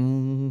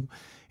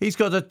he's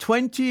got a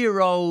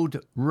 20-year-old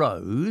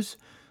rose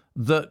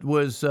that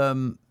was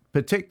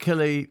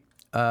particularly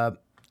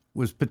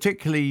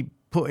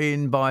put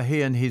in by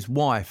he and his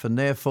wife, and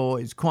therefore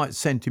it's quite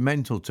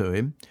sentimental to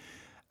him.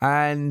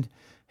 And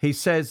he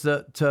says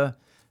that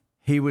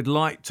he would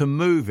like to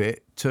move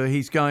it to.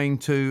 He's going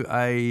to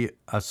a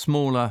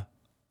smaller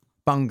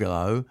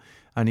bungalow,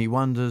 and he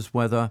wonders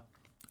whether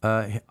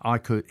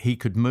he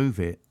could move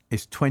it.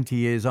 It's 20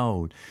 years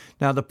old.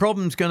 Now, the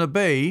problem's going to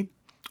be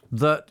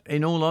that,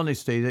 in all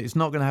honesty, that it's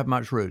not going to have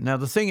much root. Now,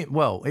 it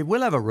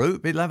will have a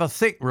root. It'll have a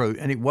thick root,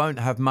 and it won't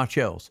have much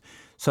else.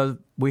 So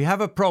we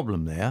have a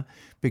problem there,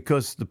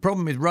 because the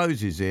problem with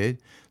roses is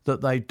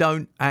that they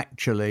don't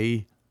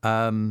actually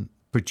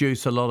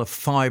produce a lot of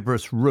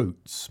fibrous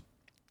roots.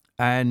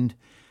 And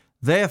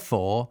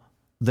therefore,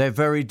 they're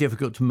very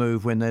difficult to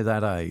move when they're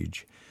that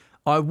age.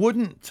 I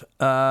wouldn't...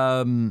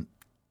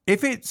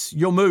 if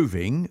you're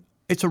moving,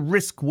 it's a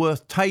risk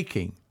worth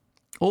taking.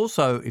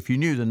 Also, if you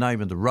knew the name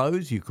of the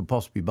rose, you could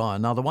possibly buy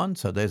another one.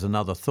 So there's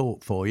another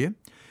thought for you.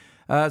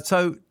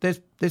 So there's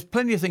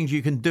plenty of things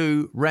you can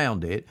do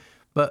round it,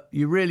 but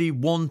you really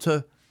want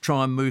to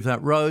try and move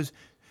that rose.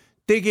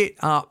 Dig it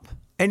up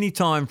any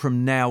time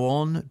from now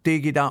on.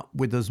 Dig it up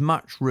with as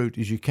much root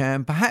as you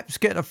can. Perhaps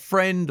get a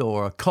friend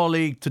or a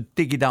colleague to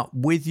dig it up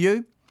with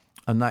you,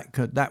 and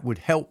that would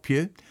help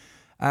you.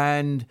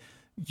 And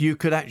you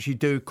could actually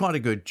do quite a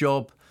good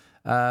job.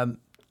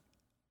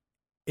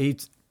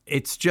 It's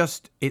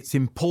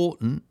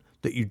important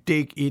that you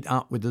dig it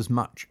up with as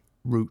much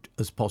root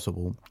as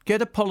possible.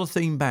 Get a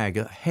polythene bag,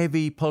 a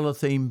heavy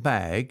polythene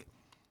bag,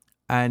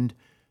 and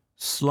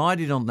slide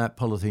it on that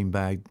polythene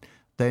bag.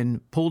 Then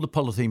pull the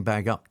polythene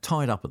bag up,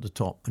 tie it up at the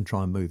top, and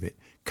try and move it.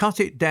 Cut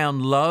it down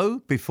low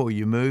before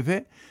you move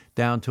it,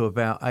 down to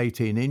about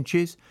 18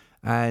 inches,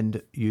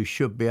 and you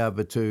should be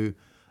able to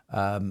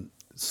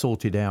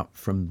sort it out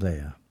from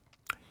there.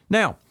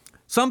 Now,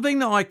 something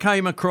that I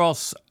came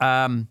across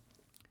I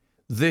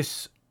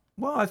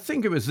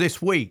think it was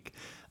this week.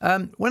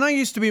 When I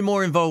used to be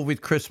more involved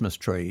with Christmas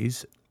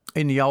trees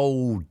in the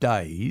old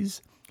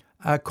days,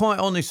 quite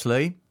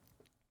honestly,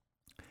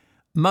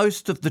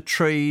 most of the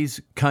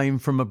trees came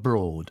from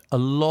abroad. A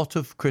lot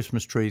of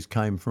Christmas trees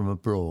came from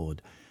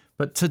abroad.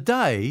 But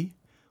today,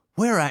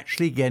 we're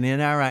actually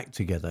getting our act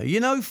together. You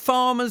know,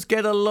 farmers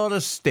get a lot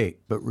of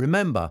stick, but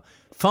remember,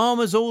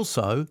 farmers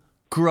also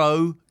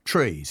grow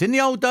trees. In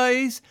the old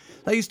days,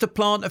 they used to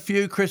plant a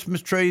few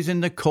Christmas trees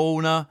in the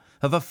corner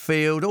of a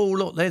field. Oh,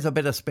 look, there's a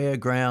bit of spare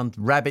ground.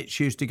 Rabbits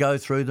used to go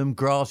through them.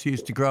 Grass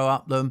used to grow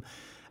up them.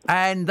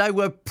 And they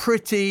were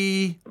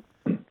pretty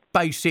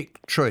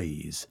basic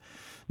trees.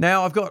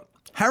 Now, I've got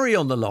Harry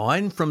on the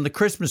line from the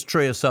Christmas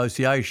Tree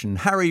Association.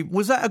 Harry,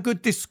 was that a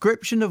good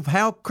description of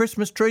how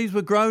Christmas trees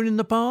were grown in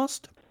the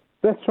past?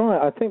 That's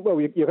right. I think, well,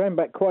 you're going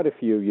back quite a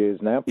few years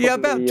now. Yeah,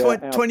 about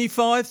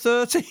 25,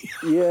 30.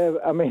 Yeah,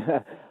 I mean,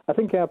 I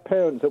think our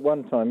parents at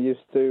one time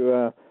used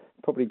to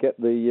probably get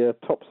the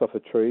tops off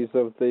of trees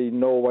of the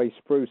Norway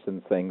spruce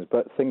and things,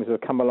 but things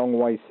have come a long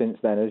way since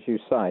then, as you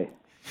say.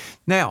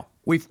 Now,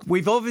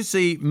 we've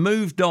obviously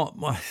moved on.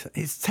 Well,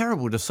 it's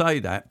terrible to say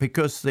that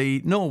because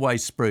the Norway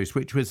spruce,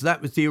 that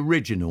was the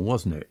original,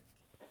 wasn't it?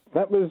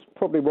 That was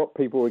probably what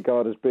people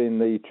regard as being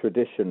the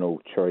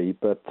traditional tree,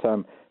 but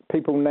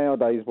people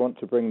nowadays want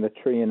to bring the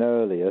tree in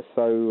earlier,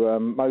 so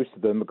most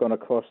of them have gone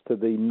across to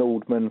the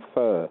Nordmann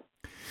fir.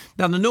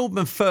 Now, the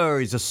Nordmann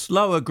fir is a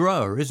slower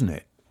grower, isn't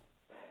it?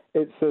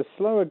 It's a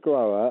slower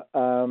grower,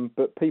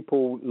 but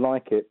people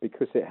like it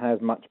because it has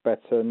much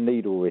better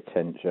needle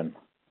retention.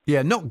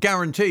 Yeah, not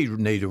guaranteed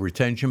needle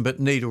retention, but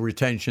needle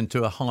retention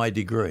to a high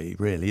degree,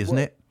 really, isn't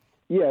it?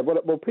 Yeah,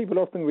 well, people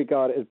often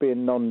regard it as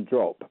being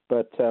non-drop,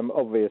 but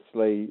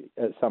obviously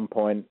at some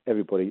point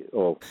everything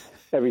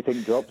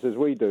drops, as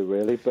we do,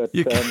 really. But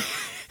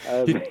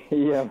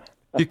yeah.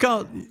 You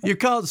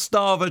can't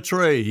starve a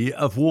tree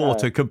of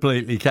water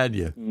completely, can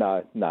you?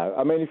 No.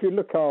 I mean, if you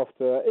look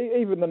after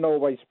even the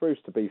Norway spruce,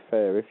 to be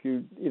fair, if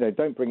you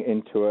don't bring it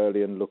in too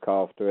early and look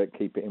after it,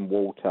 keep it in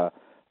water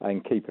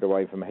and keep it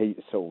away from heat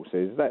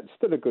sources, that's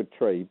still a good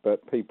tree.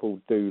 But people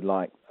do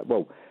like.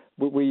 Well,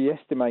 we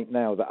estimate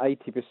now that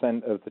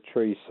 80% of the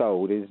trees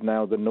sold is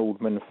now the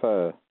Nordmann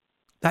fir.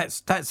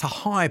 That's a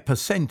high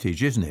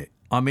percentage, isn't it?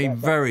 I mean,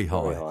 very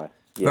high. Very high.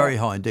 Yeah. Very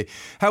high indeed.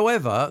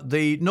 However,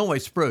 the Norway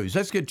spruce,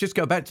 just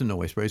go back to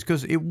Norway spruce,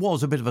 because it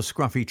was a bit of a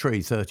scruffy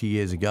tree 30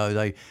 years ago.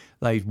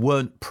 They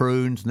weren't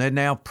pruned, and they're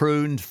now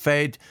pruned,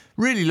 fed,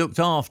 really looked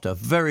after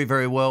very,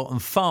 very well,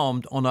 and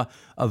farmed on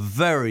a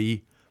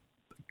very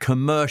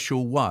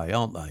commercial way,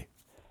 aren't they?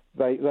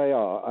 They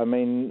are. I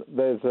mean,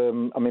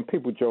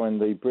 people join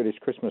the British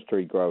Christmas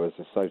Tree Growers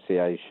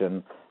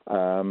Association,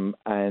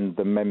 and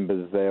the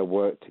members there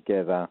work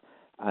together.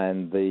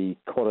 And the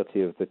quality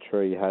of the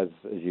tree has,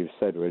 as you've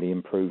said, really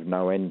improved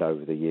no end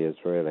over the years,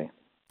 really.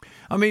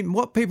 I mean,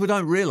 what people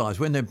don't realise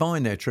when they're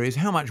buying their tree is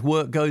how much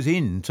work goes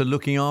into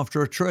looking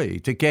after a tree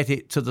to get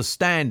it to the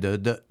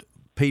standard that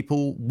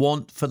people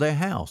want for their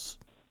house.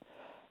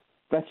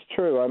 That's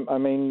true. I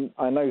mean,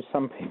 I know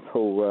some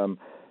people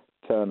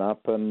turn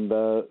up and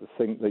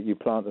think that you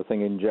plant the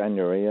thing in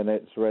January and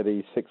it's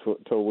ready 6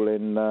 foot tall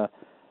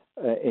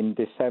in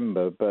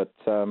December, but...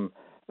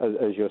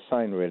 as you're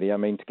saying, really, I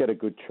mean, to get a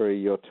good tree,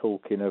 you're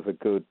talking of a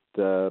good,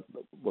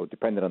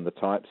 depending on the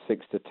type,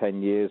 6 to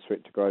 10 years for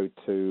it to grow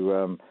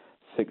to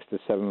 6 to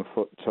 7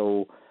 foot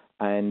tall,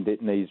 and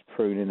it needs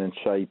pruning and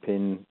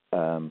shaping,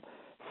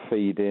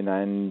 feeding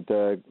and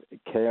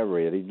care,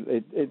 really.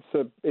 It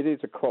is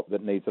a crop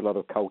that needs a lot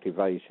of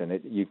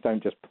cultivation. You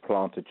don't just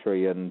plant a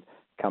tree and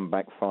come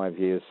back 5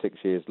 years, 6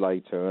 years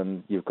later,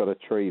 and you've got a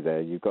tree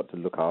there. You've got to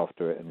look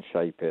after it and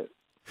shape it.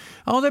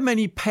 Are there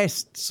many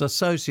pests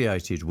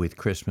associated with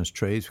Christmas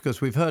trees?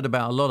 Because we've heard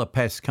about a lot of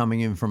pests coming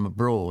in from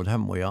abroad,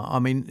 haven't we? I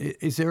mean,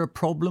 is there a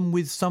problem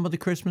with some of the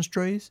Christmas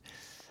trees?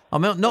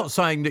 I'm not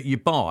saying that you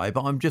buy,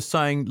 but I'm just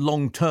saying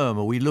long term,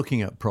 are we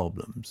looking at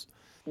problems?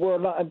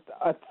 Well,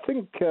 I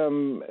think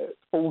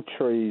all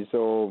trees,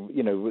 or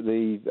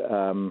the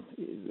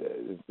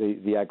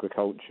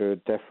agriculture,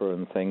 DEFRA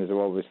and things, are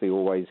obviously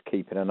always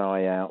keeping an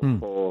eye out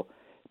for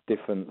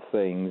different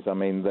things. I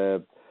mean,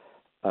 there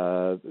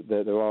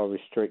are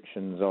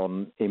restrictions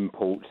on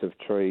imports of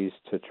trees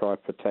to try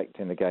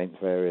protecting against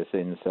various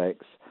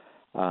insects.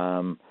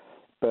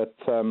 But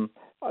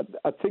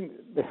I think,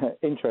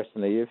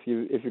 interestingly, if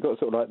you've got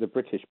sort of like the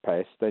British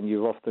pest, then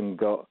you've often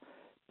got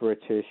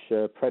British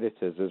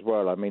predators as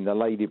well. I mean, the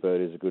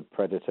ladybird is a good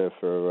predator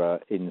for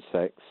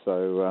insects.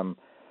 So,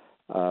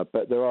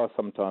 but there are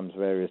sometimes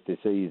various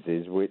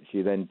diseases which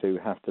you then do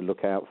have to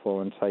look out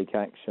for and take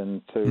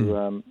action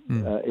to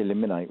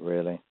eliminate,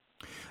 really.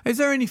 Is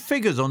there any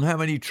figures on how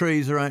many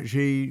trees are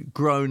actually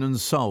grown and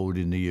sold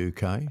in the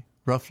UK,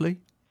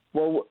 roughly?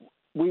 Well,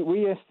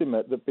 we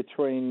estimate that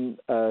between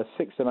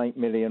 6 and 8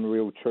 million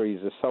real trees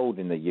are sold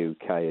in the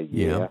UK a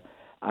year. Yeah.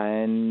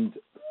 And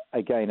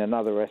again,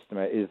 another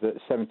estimate is that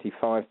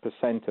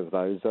 75% of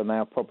those are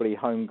now probably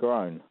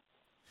homegrown.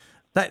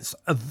 That's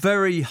a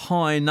very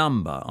high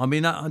number. I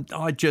mean,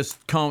 I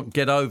just can't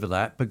get over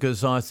that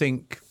because I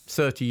think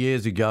 30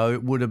 years ago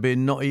it would have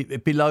been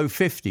below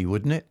 50,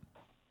 wouldn't it?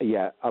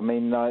 Yeah, I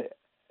mean,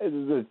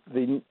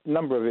 the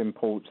number of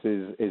imports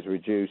is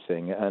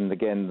reducing, and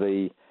again,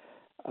 the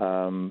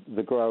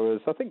The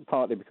growers, I think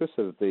partly because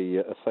of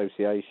the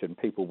association,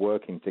 people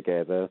working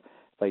together,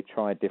 they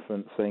try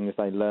different things,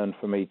 they learn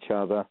from each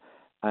other,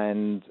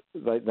 and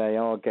they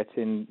are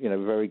getting,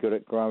 very good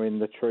at growing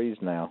the trees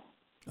now.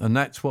 And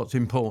that's what's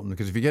important,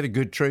 because if you get a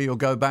good tree, you'll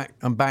go back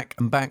and back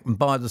and back and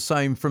buy the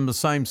same from the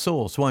same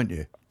source, won't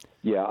you?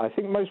 Yeah, I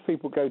think most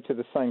people go to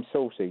the same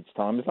source each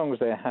time, as long as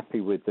they're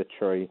happy with the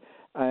tree.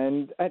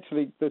 And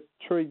actually, the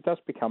tree does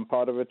become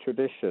part of a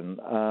tradition.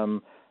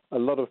 A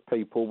lot of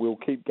people will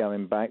keep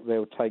going back.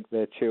 They'll take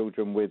their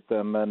children with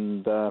them.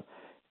 And,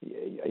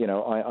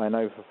 I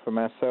know from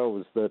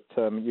ourselves that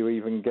you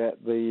even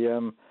get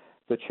the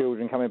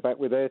children coming back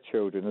with their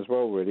children as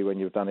well, really, when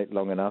you've done it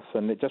long enough.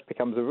 And it just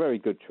becomes a very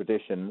good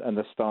tradition and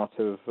the start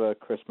of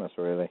Christmas,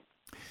 really.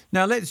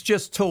 Now let's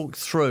just talk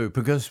through,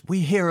 because we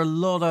hear a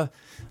lot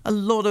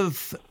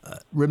of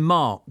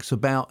remarks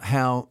about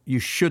how you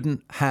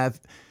shouldn't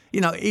have,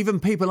 even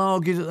people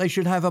argue that they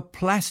should have a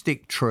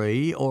plastic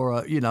tree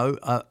or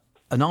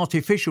an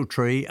artificial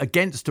tree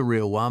against a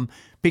real one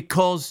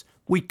because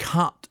we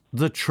cut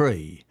the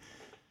tree.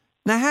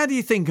 Now, how do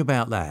you think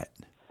about that?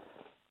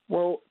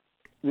 Well,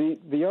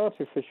 the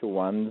artificial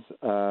ones,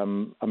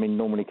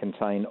 normally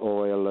contain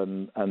oil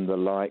and the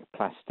like,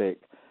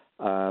 plastic.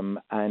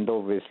 And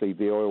obviously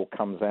the oil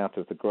comes out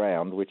of the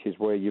ground, which is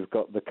where you've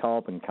got the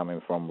carbon coming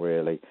from,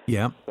 really.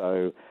 Yeah.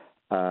 So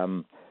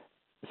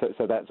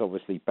that's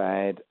obviously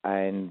bad.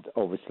 And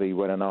obviously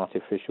when an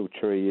artificial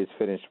tree is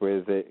finished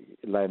with, it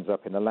lands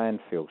up in a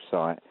landfill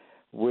site.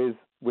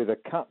 With a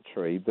cut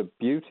tree, the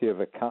beauty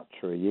of a cut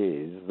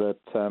tree is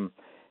that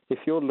if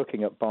you're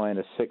looking at buying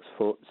a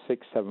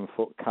 7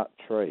 foot cut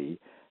tree,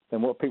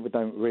 then what people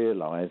don't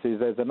realise is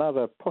there's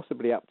another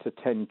possibly up to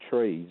 10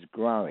 trees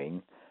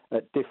growing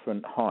at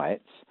different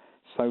heights,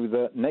 so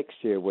that next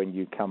year when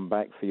you come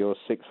back for your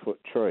 6 foot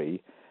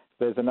tree,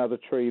 there's another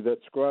tree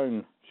that's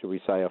grown, shall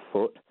we say, a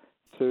foot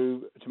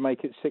to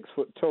make it 6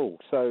 foot tall.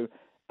 So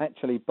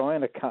actually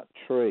buying a cut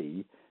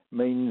tree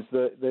means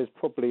that there's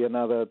probably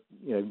another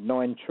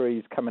 9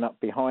 trees coming up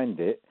behind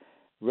it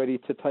ready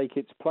to take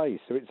its place.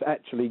 So it's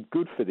actually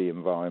good for the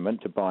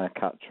environment to buy a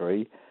cut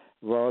tree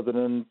rather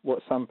than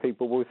what some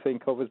people will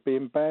think of as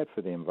being bad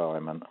for the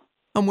environment.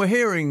 And we're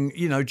hearing,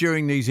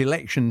 during these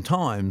election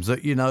times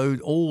that,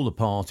 all the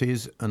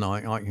parties, and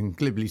I can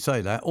glibly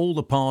say that, all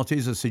the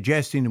parties are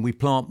suggesting that we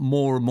plant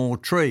more and more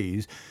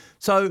trees.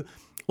 So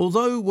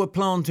although we're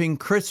planting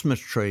Christmas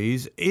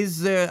trees,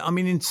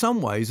 in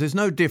some ways, there's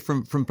no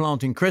different from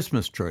planting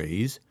Christmas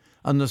trees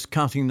and just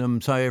cutting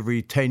them, say,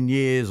 every 10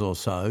 years or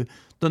so,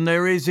 than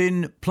there is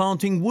in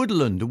planting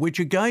woodland, which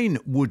again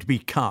would be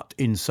cut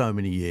in so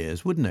many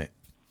years, wouldn't it?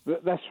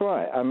 That's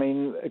right.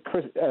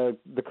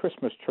 The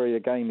Christmas tree,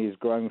 again, is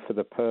grown for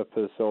the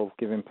purpose of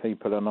giving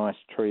people a nice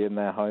tree in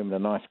their home, a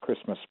nice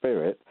Christmas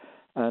spirit.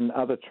 And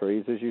other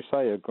trees, as you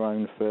say, are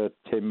grown for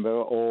timber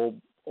or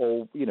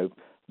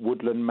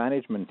woodland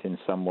management in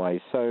some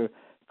way. So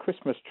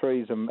Christmas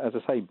trees, as I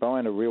say,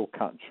 buying a real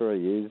cut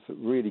tree is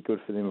really good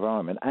for the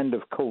environment. And,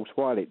 of course,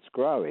 while it's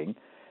growing,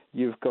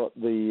 you've got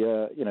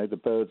the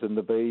birds and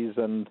the bees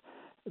and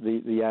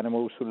the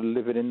animals sort of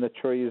living in the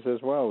trees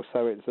as well.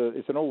 So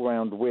it's an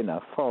all-round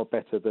winner, far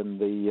better than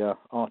the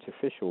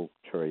artificial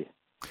tree.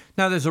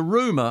 Now, there's a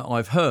rumour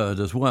I've heard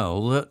as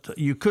well that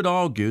you could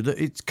argue that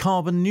it's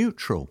carbon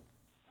neutral.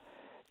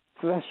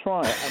 That's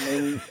right.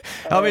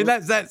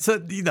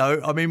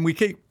 We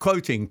keep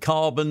quoting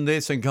carbon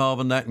this and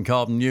carbon that and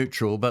carbon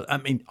neutral, but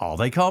are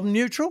they carbon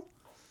neutral?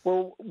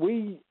 Well,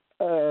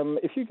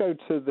 if you go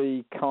to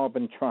the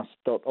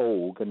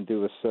carbontrust.org and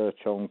do a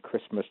search on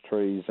Christmas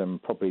trees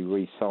and probably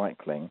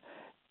recycling,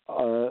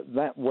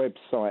 that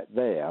website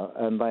there,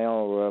 and they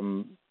are,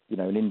 an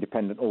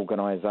independent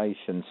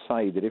organisation,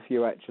 say that if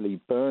you actually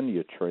burn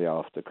your tree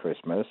after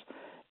Christmas,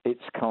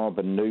 it's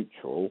carbon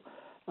neutral.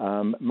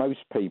 Most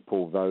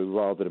people, though,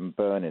 rather than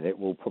burning it,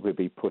 will probably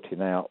be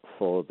putting out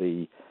for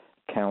the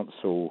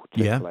council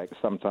to collect.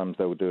 Sometimes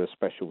they'll do a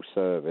special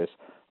service,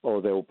 or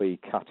they'll be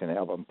cutting it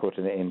up and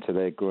putting it into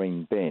their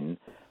green bin,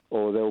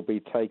 or they'll be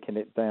taking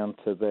it down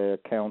to their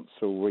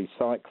council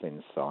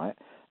recycling site.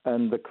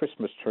 And the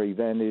Christmas tree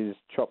then is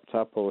chopped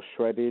up or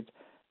shredded,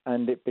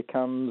 and it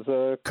becomes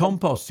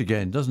compost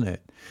again, doesn't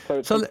it? So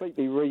it's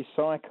completely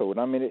recycled.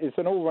 It's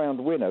an all-round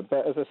winner.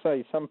 But as I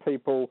say, some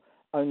people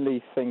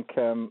only think,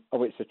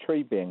 it's a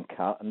tree being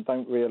cut, and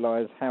don't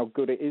realise how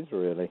good it is,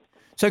 really.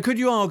 So could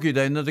you argue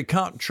then that a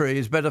cut tree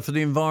is better for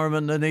the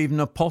environment than even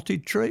a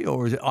potted tree?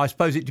 Or is it? I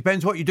suppose it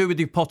depends what you do with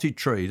your potted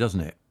tree, doesn't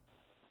it?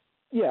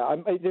 Yeah,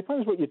 it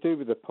depends what you do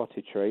with the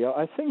potted tree.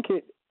 I think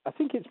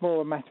it's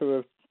more a matter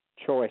of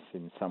choice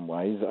in some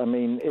ways.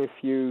 If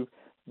you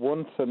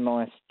want a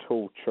nice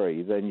tall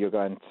tree, then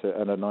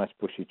and a nice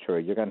bushy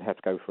tree, you're going to have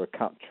to go for a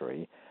cut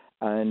tree.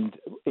 And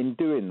in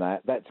doing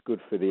that, that's good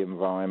for the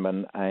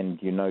environment, and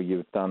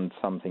you've done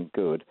something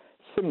good.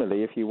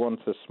 Similarly, if you want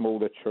a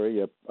smaller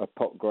tree, a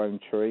pot-grown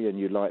tree, and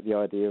you like the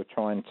idea of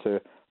trying to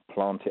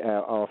plant it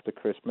out after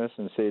Christmas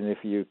and seeing if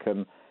you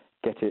can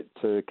get it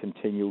to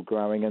continue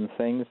growing and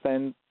things,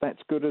 then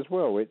that's good as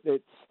well.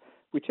 It's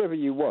whichever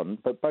you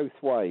want, but both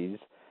ways,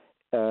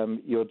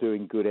 you're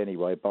doing good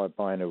anyway by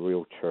buying a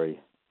real tree.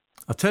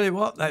 I'll tell you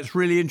what, that's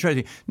really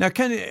interesting. Now,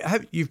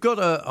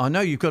 I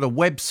know you've got a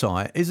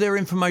website. Is there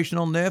information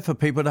on there for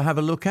people to have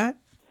a look at?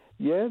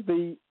 Yeah,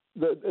 the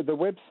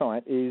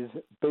website is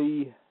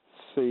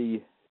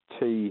bctga.co.uk,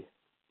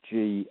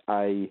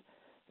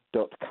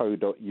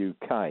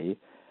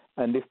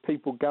 and if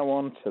people go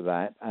onto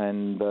that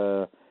and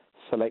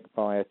select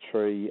buy a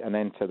tree and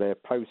enter their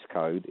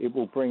postcode, it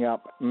will bring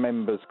up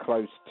members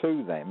close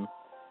to them.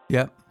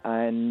 Yeah.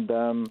 And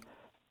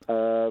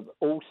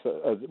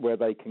also where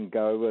they can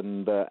go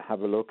and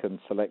have a look and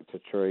select a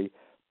tree.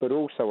 But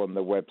also on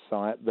the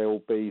website, there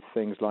will be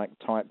things like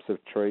types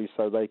of trees,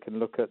 so they can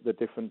look at the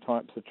different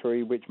types of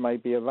tree which may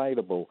be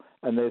available.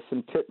 And there's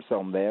some tips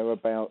on there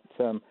about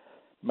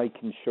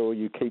making sure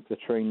you keep the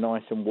tree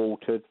nice and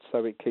watered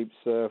so it keeps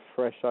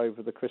fresh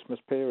over the Christmas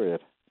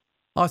period.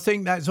 I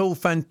think that's all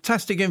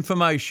fantastic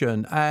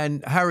information.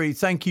 And Harry,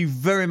 thank you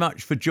very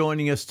much for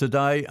joining us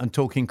today and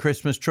talking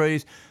Christmas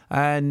trees.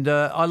 And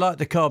I like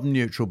the carbon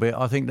neutral bit.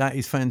 I think that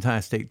is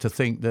fantastic to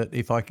think that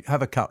if I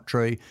have a cut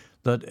tree,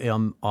 that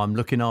I'm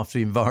looking after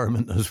the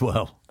environment as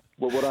well.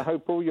 Well, I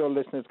hope all your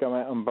listeners go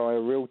out and buy a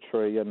real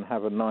tree and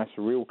have a nice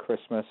real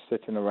Christmas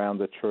sitting around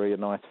the tree, a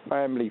nice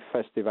family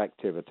festive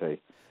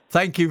activity.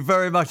 Thank you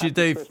very much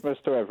indeed. Happy Christmas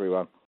to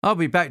everyone. I'll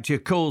be back to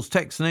your calls,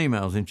 texts and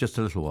emails in just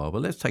a little while,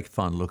 but let's take a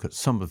final look at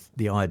some of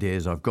the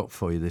ideas I've got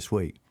for you this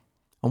week.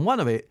 And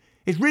one of it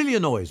really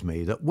annoys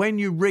me that when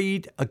you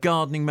read a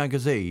gardening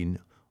magazine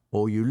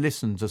or you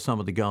listen to some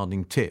of the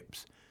gardening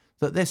tips,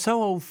 that they're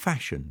so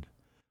old-fashioned.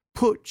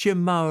 Put your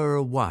mower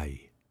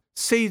away.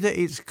 See that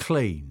it's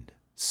cleaned.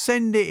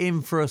 Send it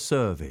in for a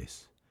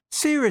service.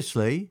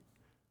 Seriously,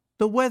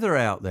 the weather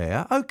out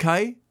there,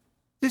 OK,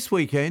 this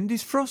weekend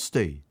is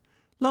frosty.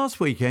 Last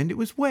weekend it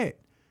was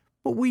wet.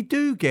 But we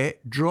do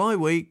get dry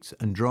weeks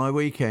and dry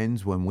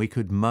weekends when we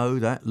could mow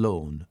that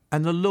lawn.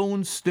 And the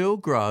lawns still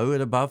grow at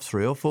above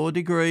 3 or 4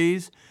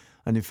 degrees.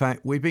 And in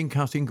fact, we've been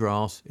cutting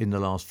grass in the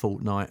last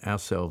fortnight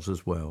ourselves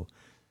as well.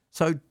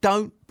 So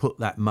don't put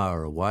that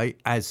mower away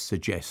as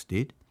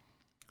suggested.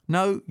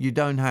 No, you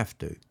don't have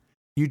to.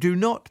 You do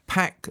not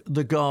pack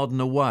the garden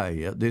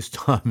away at this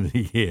time of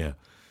the year.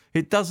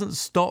 It doesn't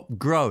stop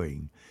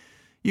growing.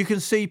 You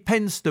can see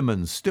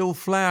penstemons still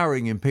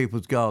flowering in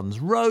people's gardens,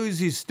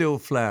 roses still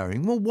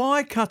flowering. Well,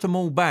 why cut them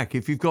all back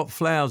if you've got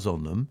flowers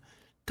on them?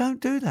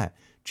 Don't do that.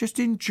 Just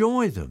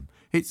enjoy them.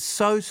 It's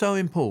so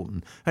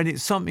important, and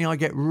it's something I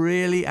get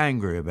really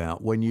angry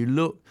about when you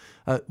look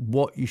at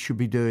what you should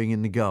be doing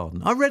in the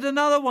garden. I read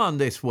another one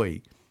this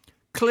week.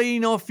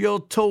 Clean off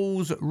your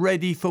tools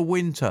ready for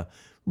winter.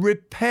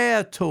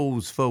 Repair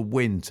tools for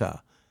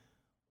winter.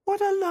 What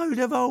a load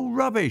of old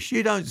rubbish.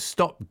 You don't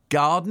stop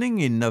gardening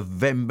in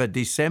November,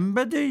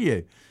 December, do you?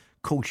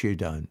 Of course you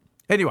don't.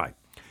 Anyway,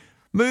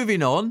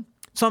 moving on,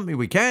 something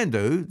we can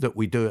do that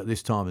we do at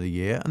this time of the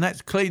year, and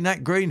that's clean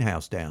that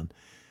greenhouse down.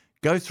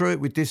 Go through it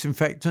with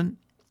disinfectant,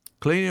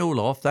 clean it all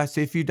off. That's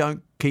if you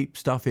don't keep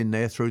stuff in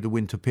there through the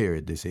winter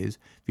period, this is.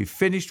 If you've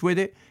finished with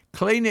it,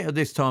 clean it at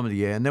this time of the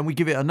year, and then we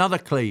give it another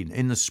clean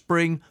in the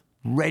spring,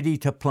 ready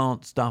to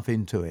plant stuff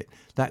into it.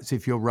 That's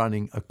if you're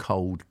running a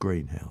cold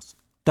greenhouse.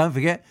 Don't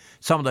forget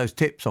some of those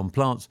tips on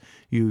plants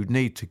you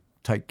need to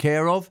take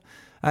care of.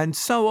 And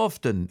so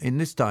often in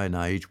this day and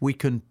age, we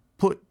can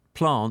put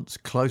plants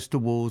close to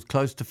walls,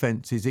 close to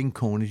fences, in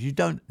corners. You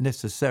don't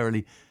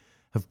necessarily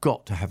have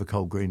got to have a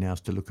cold greenhouse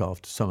to look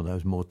after some of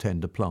those more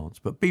tender plants.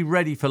 But be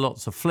ready for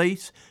lots of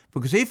fleece,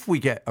 because if we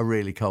get a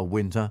really cold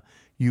winter,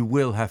 you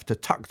will have to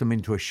tuck them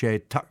into a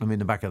shed, tuck them in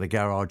the back of the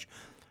garage.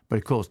 But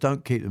of course,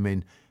 don't keep them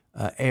in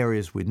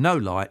areas with no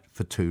light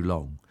for too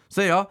long.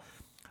 So there you are.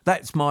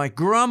 That's my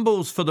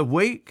grumbles for the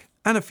week,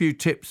 and a few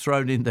tips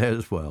thrown in there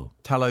as well.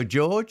 Hello,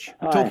 George.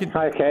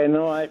 Hi, Ken.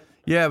 All right.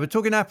 Yeah, we're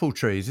talking apple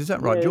trees. Is that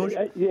right, George?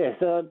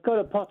 Yes, I've got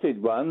a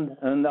potted one,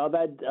 and I've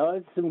had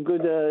some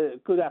good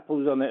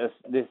apples on it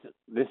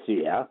this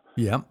year.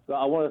 Yeah. But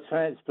I want to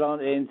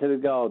transplant it into the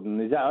garden.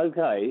 Is that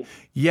okay?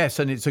 Yes,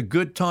 and it's a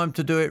good time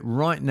to do it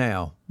right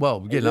now.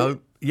 Well,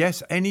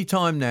 yes, any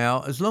time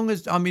now, as long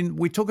as,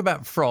 we talk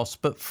about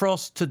frost, but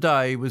frost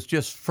today was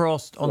just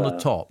frost on the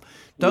top.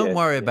 Don't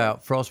worry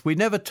about frost. We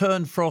never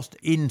turn frost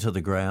into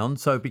the ground,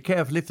 so be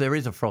careful if there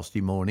is a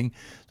frosty morning.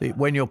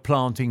 When you're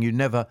planting, you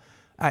never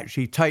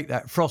actually take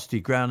that frosty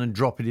ground and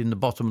drop it in the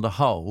bottom of the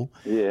hole.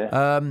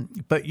 Yeah.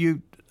 But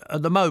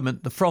at the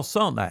moment, the frosts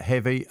aren't that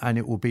heavy, and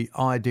it will be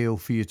ideal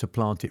for you to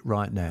plant it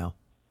right now.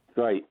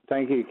 Great.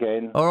 Thank you,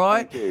 Ken. All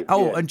right.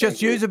 Oh, and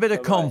just use a bit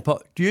of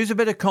compost. Use a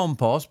bit of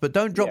compost, but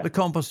don't drop the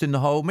compost in the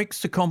hole.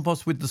 Mix the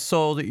compost with the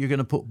soil that you're going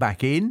to put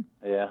back in.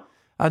 Yeah.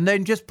 And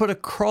then just put a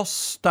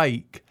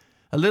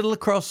little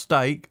cross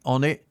stake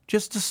on it,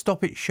 just to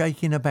stop it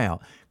shaking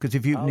about. Because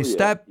if you can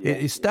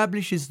it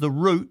establishes the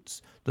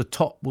roots, the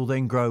top will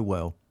then grow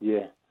well.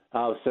 Yeah.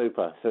 Oh,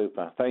 super.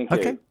 Thank you.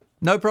 Okay.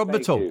 No problem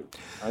at all.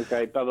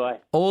 Okay, bye-bye.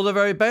 All the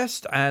very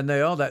best. And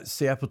there are. That's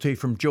the apple tea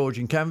from George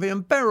in Canvey,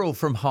 and Beryl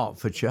from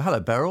Hertfordshire. Hello,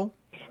 Beryl.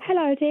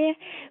 Hello, dear.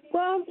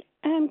 What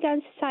I'm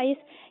going to say is,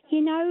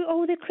 you know,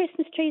 all the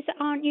Christmas trees that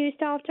aren't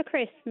used after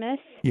Christmas.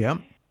 Yeah.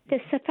 The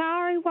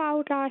Safari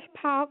Wildlife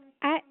Park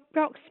at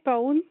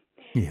Broxbourne.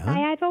 Yeah. They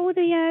have all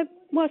the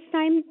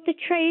the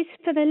trees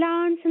for the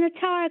lions and the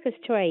tigers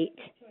to eat.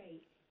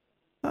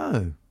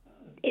 Oh.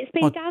 It's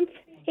been done.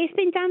 It's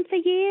been done for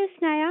years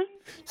now.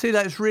 See,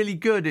 that's really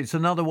good. It's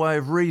another way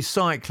of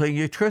recycling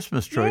your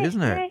Christmas tree,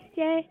 isn't it?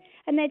 Yeah.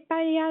 And they're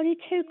only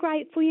too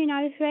grateful, you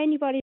know, for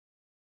anybody.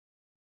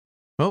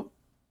 Oh.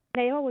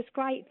 They're always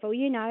grateful,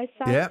 you know.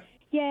 So Yeah.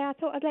 I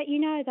thought I'd let you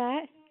know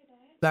that.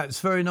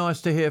 That's very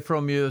nice to hear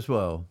from you as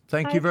well.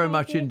 Thank you very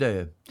much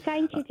indeed.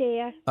 Thank you,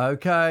 dear.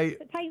 Okay.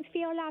 Thanks for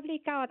your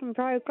lovely garden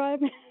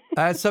programme.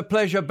 It's a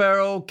pleasure,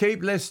 Beryl.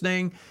 Keep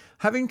listening.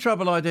 Having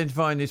trouble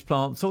identifying this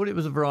plant, thought it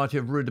was a variety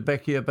of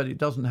Rudbeckia, but it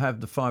doesn't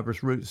have the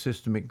fibrous root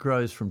system. It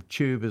grows from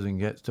tubers and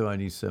gets to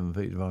only 7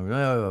 feet long.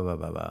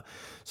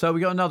 So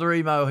we got another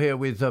email here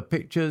with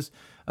pictures.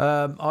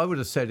 I would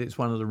have said it's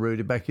one of the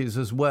Rudbeckias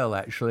as well,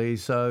 actually,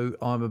 so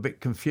I'm a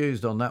bit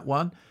confused on that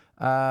one.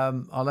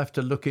 I'll have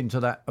to look into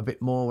that a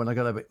bit more when I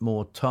got a bit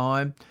more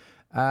time.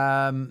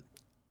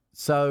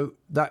 So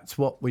that's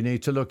what we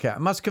need to look at. I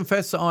must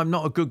confess that I'm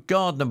not a good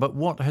gardener, but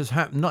what has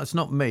happened, no, it's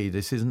not me,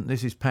 this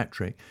is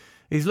Patrick.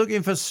 He's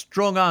looking for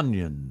strong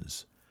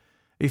onions.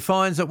 He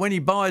finds that when he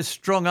buys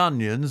strong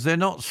onions, they're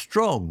not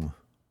strong.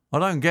 I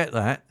don't get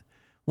that.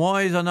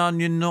 Why is an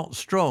onion not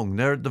strong?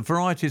 They're the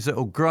varieties that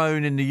are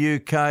grown in the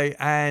UK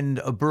and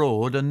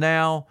abroad are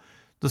now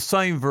the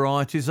same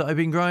varieties that have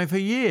been growing for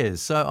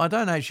years. So I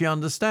don't actually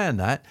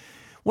understand that.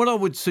 What I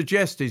would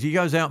suggest is he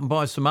goes out and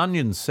buys some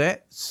onion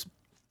sets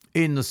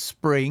in the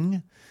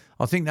spring.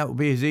 I think that would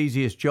be his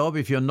easiest job.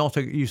 If you're not,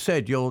 you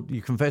said you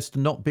confess to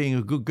not being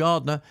a good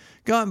gardener,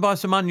 go out and buy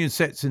some onion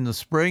sets in the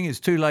spring. It's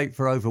too late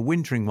for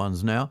overwintering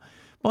ones now.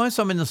 Buy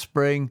some in the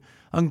spring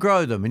and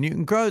grow them. And you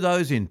can grow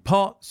those in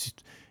pots.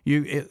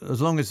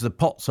 As long as the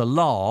pots are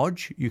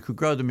large, you could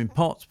grow them in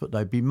pots, but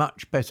they'd be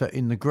much better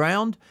in the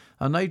ground,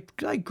 and they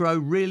grow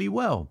really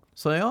well.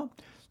 So they are.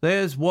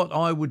 There's what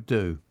I would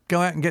do.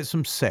 Go out and get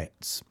some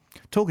sets.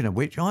 Talking of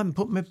which, I haven't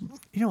put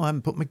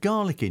my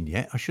garlic in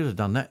yet. I should have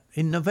done that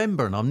in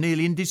November, and I'm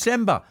nearly in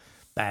December.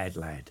 Bad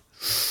lad.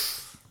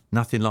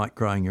 Nothing like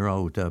growing your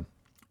old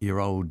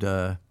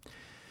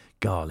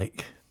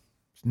garlic.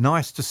 It's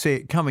nice to see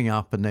it coming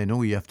up, and then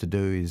all you have to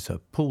do is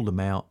pull them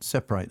out,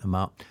 separate them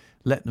up,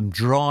 let them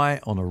dry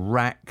on a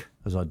rack,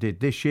 as I did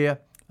this year,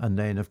 and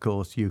then, of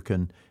course, you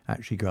can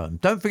actually grow them.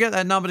 Don't forget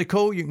that number to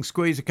call. You can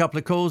squeeze a couple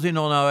of calls in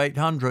on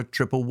 0800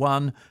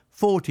 111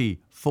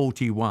 40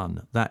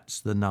 41.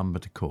 That's the number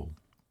to call.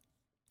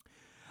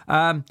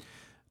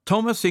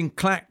 Thomas in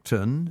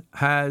Clacton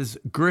has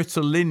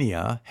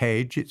Griselinia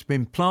hedge. It's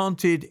been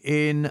planted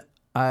in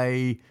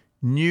a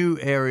new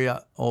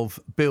area of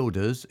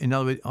builders. In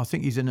other words, I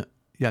think he's in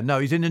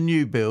a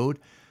new build,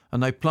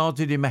 and they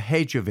planted him a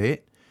hedge of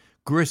it,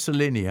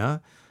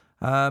 Griselinia.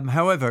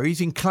 However, he's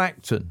in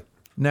Clacton.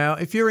 Now,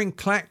 if you're in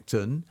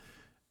Clacton,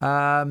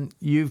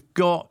 you've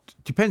got,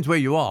 depends where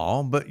you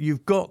are, but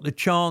you've got the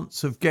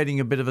chance of getting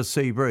a bit of a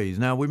sea breeze.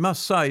 Now, we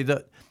must say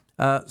that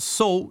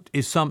salt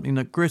is something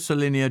that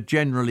Griselinia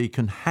generally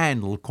can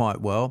handle quite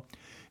well.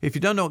 If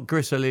you don't know what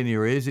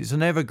Griselinia is, it's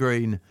an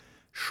evergreen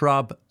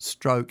shrub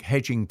stroke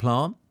hedging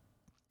plant.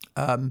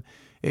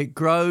 It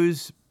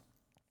grows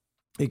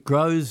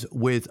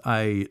with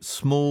a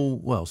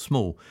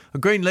a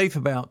green leaf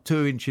about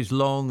 2 inches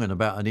long and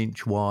about 1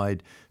 inch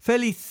wide,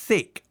 fairly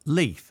thick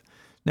leaf.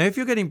 Now, if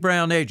you're getting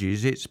brown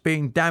edges, it's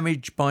being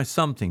damaged by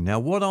something. Now,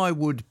 what I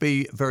would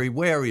be very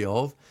wary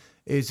of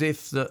is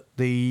if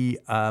the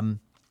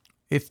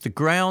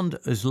ground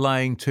is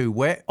laying too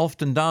wet,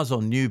 often does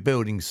on new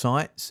building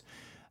sites.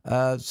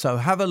 So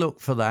have a look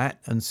for that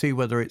and see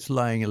whether it's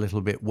laying a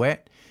little bit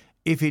wet.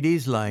 If it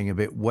is laying a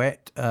bit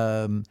wet,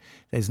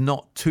 there's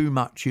not too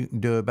much you can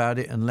do about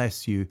it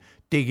unless you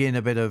dig in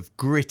a bit of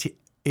grit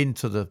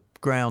into the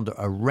ground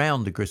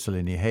around the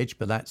Griselinia hedge,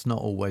 but that's not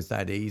always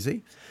that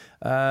easy.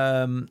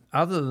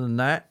 Other than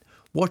that,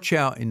 watch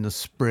out in the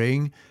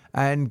spring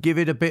and give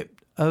it a bit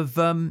of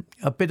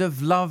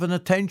love and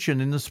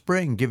attention in the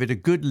spring. Give it a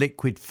good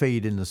liquid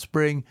feed in the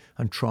spring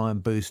and try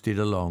and boost it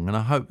along. And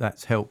I hope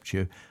that's helped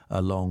you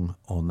along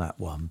on that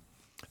one.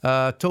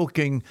 We're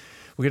going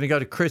to go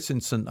to Chris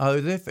in St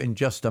Osyth in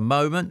just a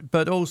moment,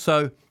 but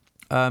also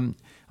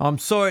I'm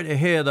sorry to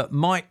hear that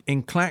Mike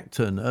in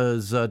Clacton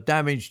has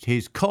damaged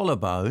his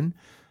collarbone,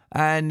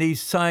 and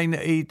he's saying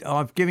that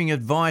I'm giving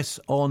advice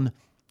on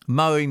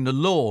mowing the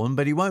lawn,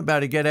 but he won't be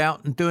able to get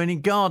out and do any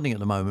gardening at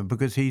the moment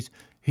because he's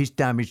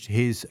damaged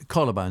his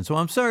collarbone. So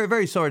I'm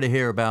very sorry to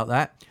hear about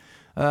that.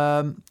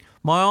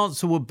 My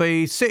answer would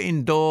be sit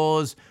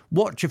indoors,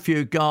 watch a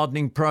few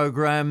gardening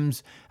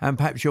programs, and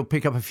perhaps you'll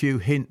pick up a few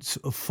hints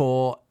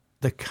for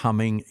the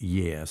coming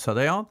year. So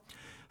they are.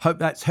 Hope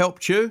that's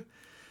helped you.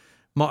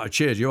 Might have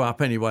cheered you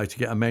up anyway to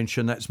get a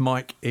mention. That's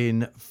Mike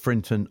in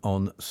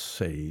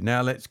Frinton-on-Sea.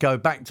 Now let's go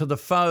back to the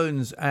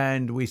phones,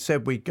 and we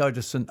said we'd go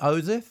to St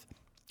Osyth.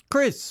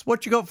 Chris,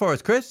 what you got for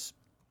us, Chris?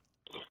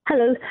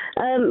 Hello.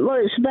 Well,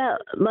 it's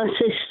about my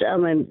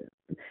sister.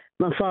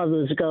 my father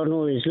was a gardener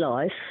all his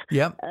life.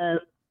 Yep.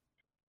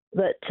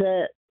 But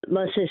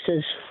my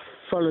sister's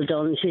followed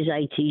on. She's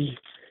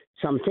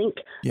 80-something.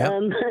 Yep.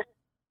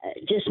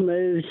 Just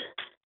moved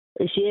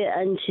this year,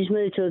 and she's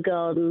moved to a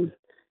garden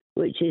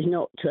which is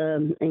not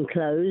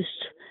enclosed.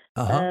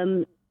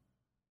 Uh-huh.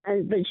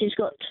 But she's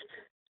got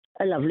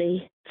a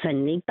lovely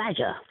friendly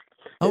badger.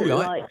 Oh,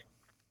 right.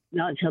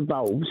 Likes her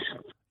bulbs.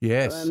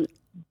 Yes.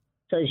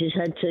 So she's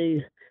had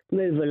to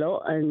move a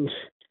lot and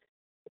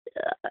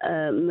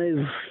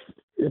move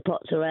the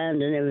pots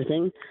around and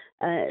everything.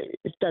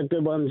 Dug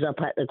the ones up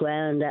at the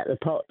ground, at the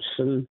pots.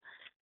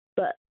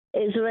 But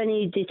is there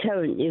any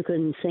deterrent you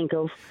can think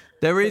of?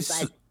 There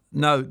is.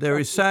 No,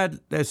 there's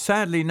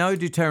sadly no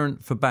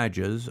deterrent for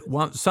badgers.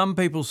 Some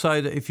people say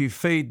that if you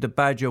feed the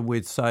badger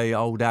with, say,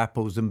 old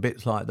apples and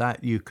bits like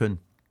that, you can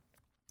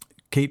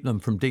keep them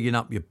from digging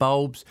up your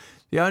bulbs.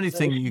 The only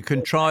thing you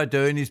can try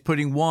doing is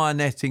putting wire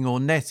netting or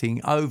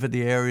netting over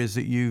the areas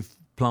that you've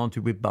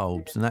planted with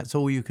bulbs, and that's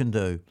all you can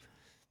do.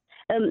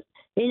 They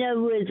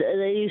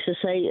used to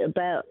say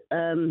about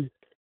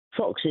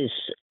foxes.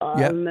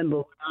 I remember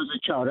when I was a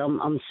child.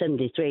 I'm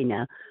 73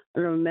 now,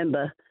 and I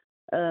remember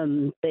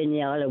being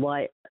the Isle of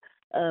Wight.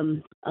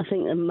 I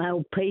think the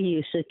male P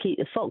used to keep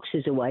the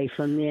foxes away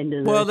from the end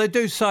of the... Well, they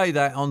do say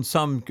that on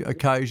some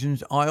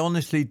occasions. I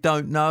honestly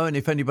don't know, and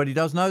if anybody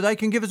does know, they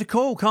can give us a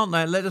call, can't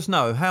they, and let us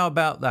know. How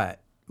about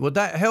that? Would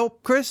that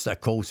help, Chris? Of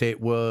course it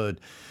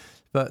would.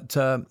 But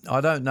I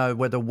don't know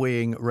whether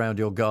weeing around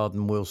your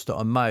garden will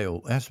start a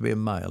male. It has to be a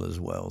male as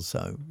well.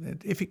 So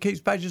if it keeps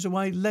badgers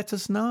away, let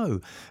us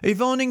know.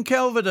 Yvonne in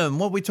Kelvedon,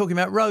 what are we talking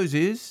about,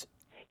 roses?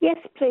 Yes,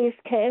 please,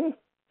 Ken.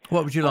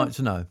 What would you like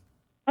to know?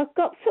 I've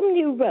got some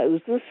new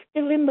roses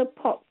still in the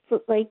pots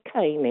that they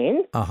came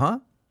in. Uh-huh.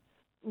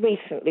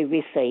 Recently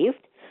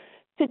received,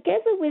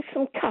 together with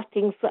some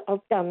cuttings that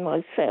I've done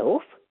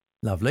myself.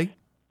 Lovely.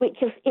 Which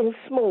is in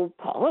small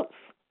pots.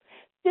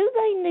 Do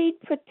they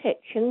need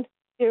protection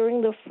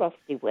during the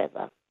frosty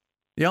weather?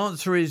 The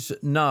answer is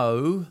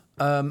no,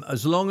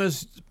 as long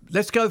as...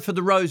 Let's go for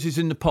the roses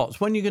in the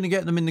pots. When are you going to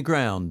get them in the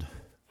ground?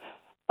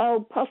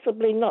 Oh,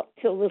 possibly not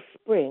till the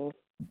spring.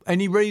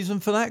 Any reason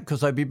for that? Because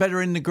they'd be better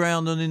in the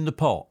ground than in the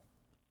pot.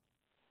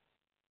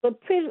 The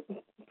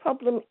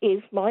problem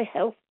is my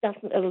health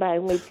doesn't allow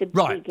me to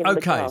dig in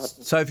the garden.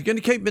 So if you're going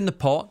to keep them in the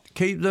pot,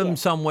 keep them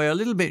somewhere a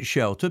little bit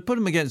sheltered. Put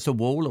them against a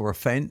wall or a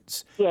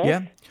fence. Yes.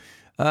 Yeah.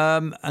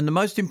 And the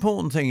most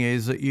important thing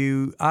is that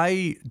you,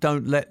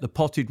 don't let the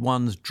potted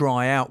ones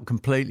dry out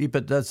completely,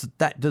 but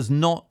that does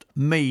not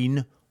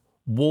mean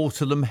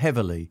water them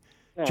heavily.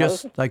 No.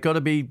 Just, they've got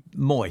to be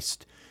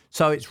moist.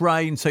 So it's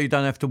rain, so you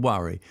don't have to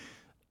worry.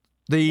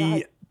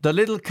 The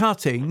little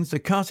cuttings,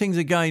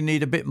 again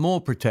need a bit more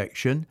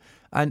protection,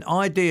 and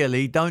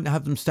ideally don't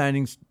have them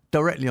standing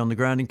directly on the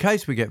ground in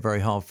case we get very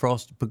hard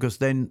frost, because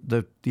then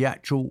the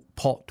actual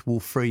pot will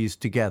freeze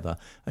together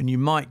and you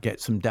might get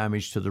some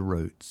damage to the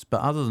roots. But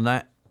other than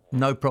that,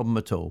 no problem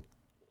at all.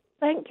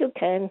 Thank you,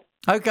 Ken.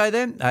 OK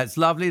then, that's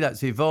lovely.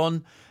 That's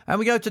Yvonne. And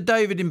we go to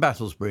David in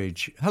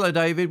Battlesbridge. Hello,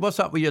 David. What's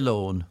up with your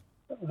lawn?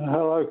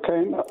 Hello,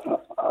 Ken.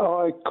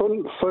 I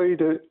couldn't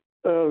feed it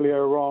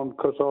earlier on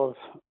because of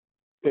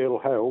ill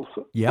health.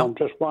 Yeah. I'm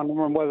just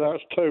wondering whether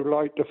it's too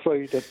late to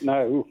feed it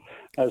now.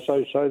 As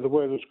they say, the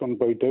weather's going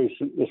to be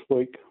decent this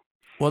week.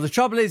 Well, the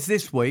trouble is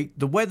this week,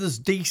 the weather's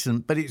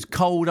decent, but it's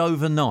cold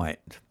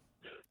overnight.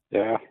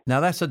 Yeah. Now,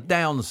 that's a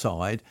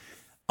downside.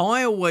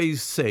 I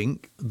always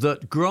think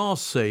that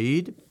grass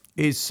seed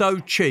is so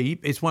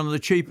cheap. It's one of the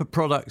cheaper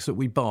products that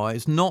we buy.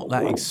 It's not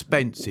that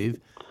expensive.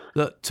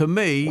 That, to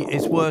me,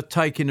 it's worth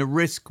taking a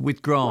risk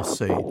with grass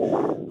seed.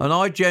 And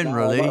I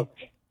generally... No,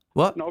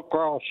 what? Not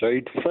grass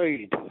seed,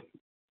 feed.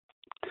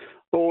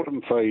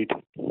 Autumn feed.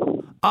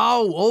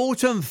 Oh,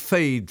 autumn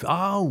feed.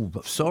 Oh,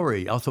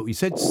 sorry. I thought you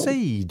said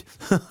seed.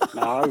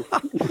 No.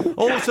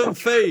 Autumn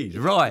feed.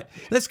 Right.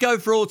 Let's go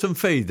for autumn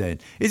feed then.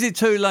 Is it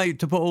too late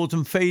to put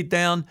autumn feed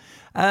down?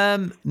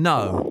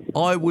 No.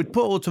 I would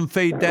put autumn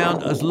feed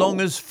down as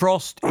long as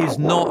frost is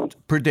not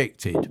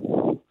predicted.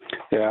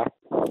 Yeah.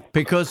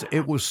 Because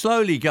it will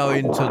slowly go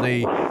into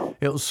the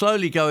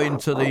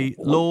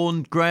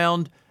lawn,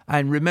 ground.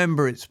 And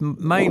remember, it's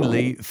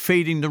mainly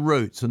feeding the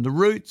roots. And the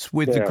roots,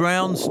 with the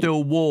ground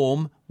still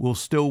warm, will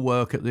still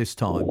work at this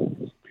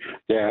time.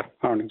 Yeah,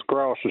 and the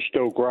grass is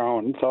still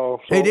growing. So.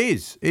 It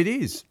is.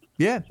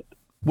 Yeah.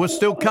 We're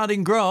still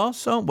cutting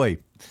grass, aren't we?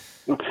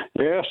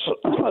 Yes,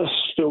 it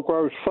still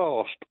grows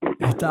fast.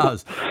 It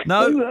does.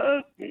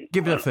 No,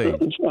 give it a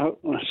feed.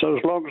 So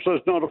as long as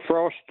there's not a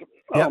frost,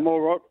 I'm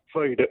all right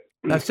to feed it.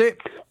 That's it.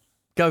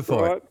 Go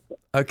for it.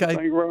 Okay.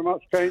 Thank you very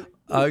much, Kate.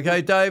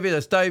 Okay, David.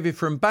 That's David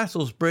from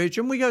Battlesbridge.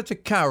 And we go to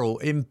Carol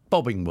in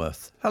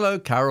Bobbingworth. Hello,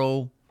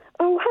 Carol.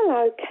 Oh,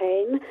 hello,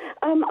 Ken.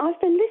 I've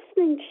been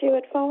listening to you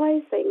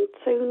advising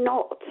to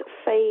not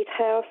feed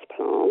house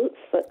plants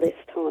at this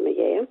time of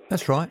year.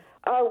 That's right.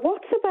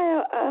 What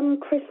about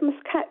Christmas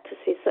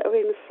cactuses that are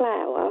in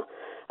flower,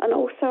 and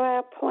also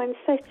our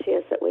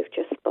poinsettias that we've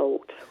just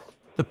bought?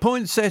 The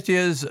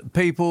poinsettias,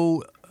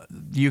 people,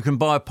 you can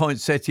buy a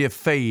poinsettia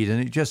feed,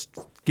 and it just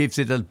gives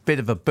it a bit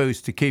of a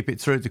boost to keep it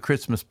through the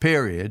Christmas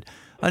period.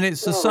 And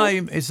it's the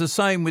same. It's the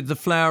same with the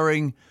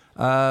flowering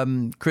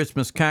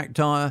Christmas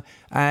cacti,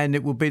 and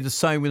it will be the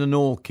same with an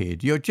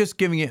orchid. You're just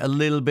giving it a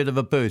little bit of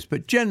a boost.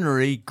 But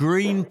generally,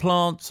 green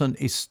plants and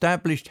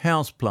established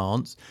house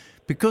plants,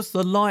 because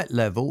the light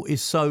level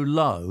is so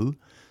low,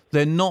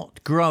 they're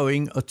not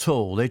growing at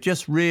all. They're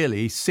just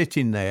really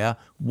sitting there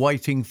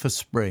waiting for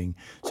spring.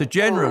 So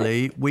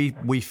generally,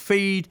 we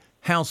feed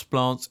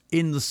houseplants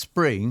in the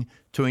spring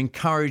to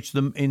encourage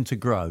them into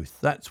growth.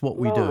 That's what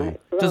we do.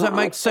 Does that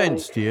make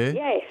sense to you?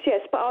 Yes,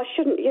 but I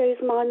shouldn't use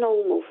my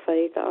normal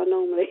feed that I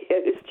normally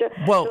use.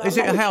 Well, is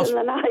it a house?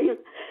 The name?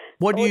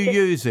 What are you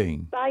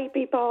using?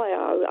 Baby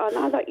Bio. I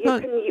know that you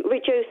can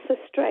reduce the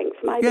strength,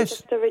 maybe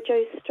just to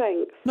reduce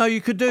strength. No, you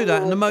could do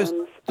that. And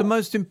the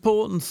most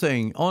important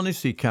thing,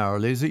 honestly,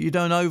 Carol, is that you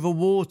don't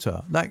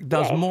overwater. That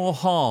does more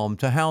harm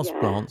to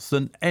houseplants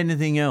than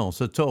anything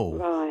else at all.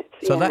 Right.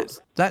 So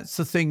that's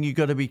the thing you've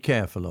got to be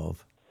careful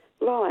of.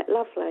 Right,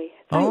 lovely.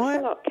 Thanks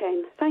a lot,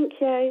 Ken. Thank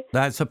you.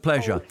 That's a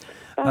pleasure. Thanks.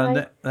 Bye.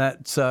 And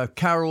that's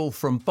Carol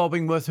from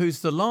Bobbingworth,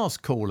 who's the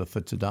last caller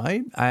for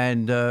today.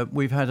 And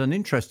we've had an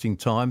interesting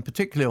time,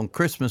 particularly on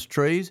Christmas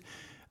trees.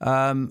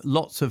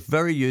 Lots of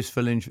very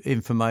useful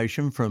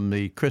information from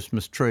the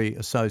Christmas Tree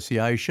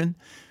Association,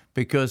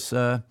 because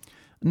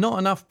not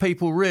enough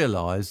people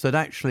realise that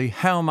actually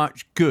how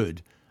much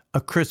good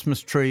a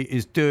Christmas tree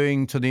is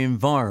doing to the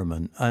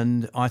environment.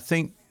 And I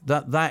think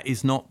that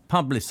is not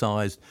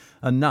publicised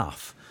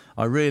enough.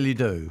 I really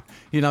do.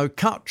 You know,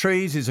 cut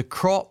trees is a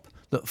crop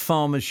that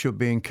farmers should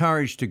be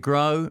encouraged to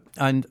grow.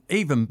 And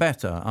even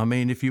better, I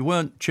mean, if you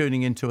weren't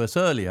tuning into us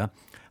earlier,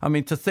 I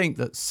mean, to think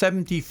that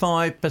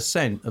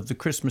 75% of the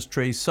Christmas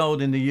trees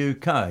sold in the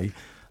UK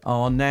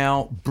are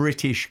now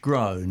British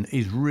grown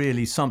is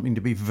really something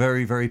to be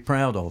very, very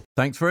proud of.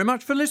 Thanks very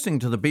much for listening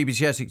to the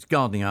BBC Essex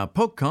Gardening Hour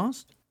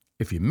podcast.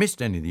 If you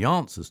missed any of the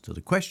answers to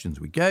the questions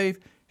we gave,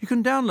 you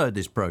can download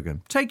this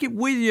programme. Take it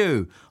with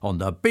you on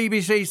the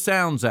BBC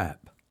Sounds app.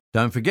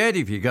 Don't forget,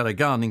 if you've got a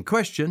gardening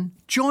question,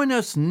 join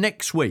us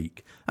next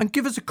week and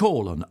give us a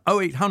call on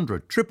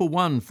 0800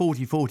 111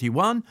 40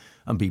 41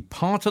 and be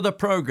part of the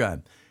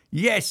programme.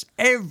 Yes,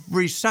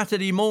 every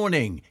Saturday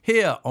morning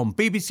here on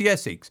BBC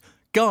Essex,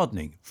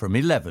 Gardening from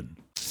 11.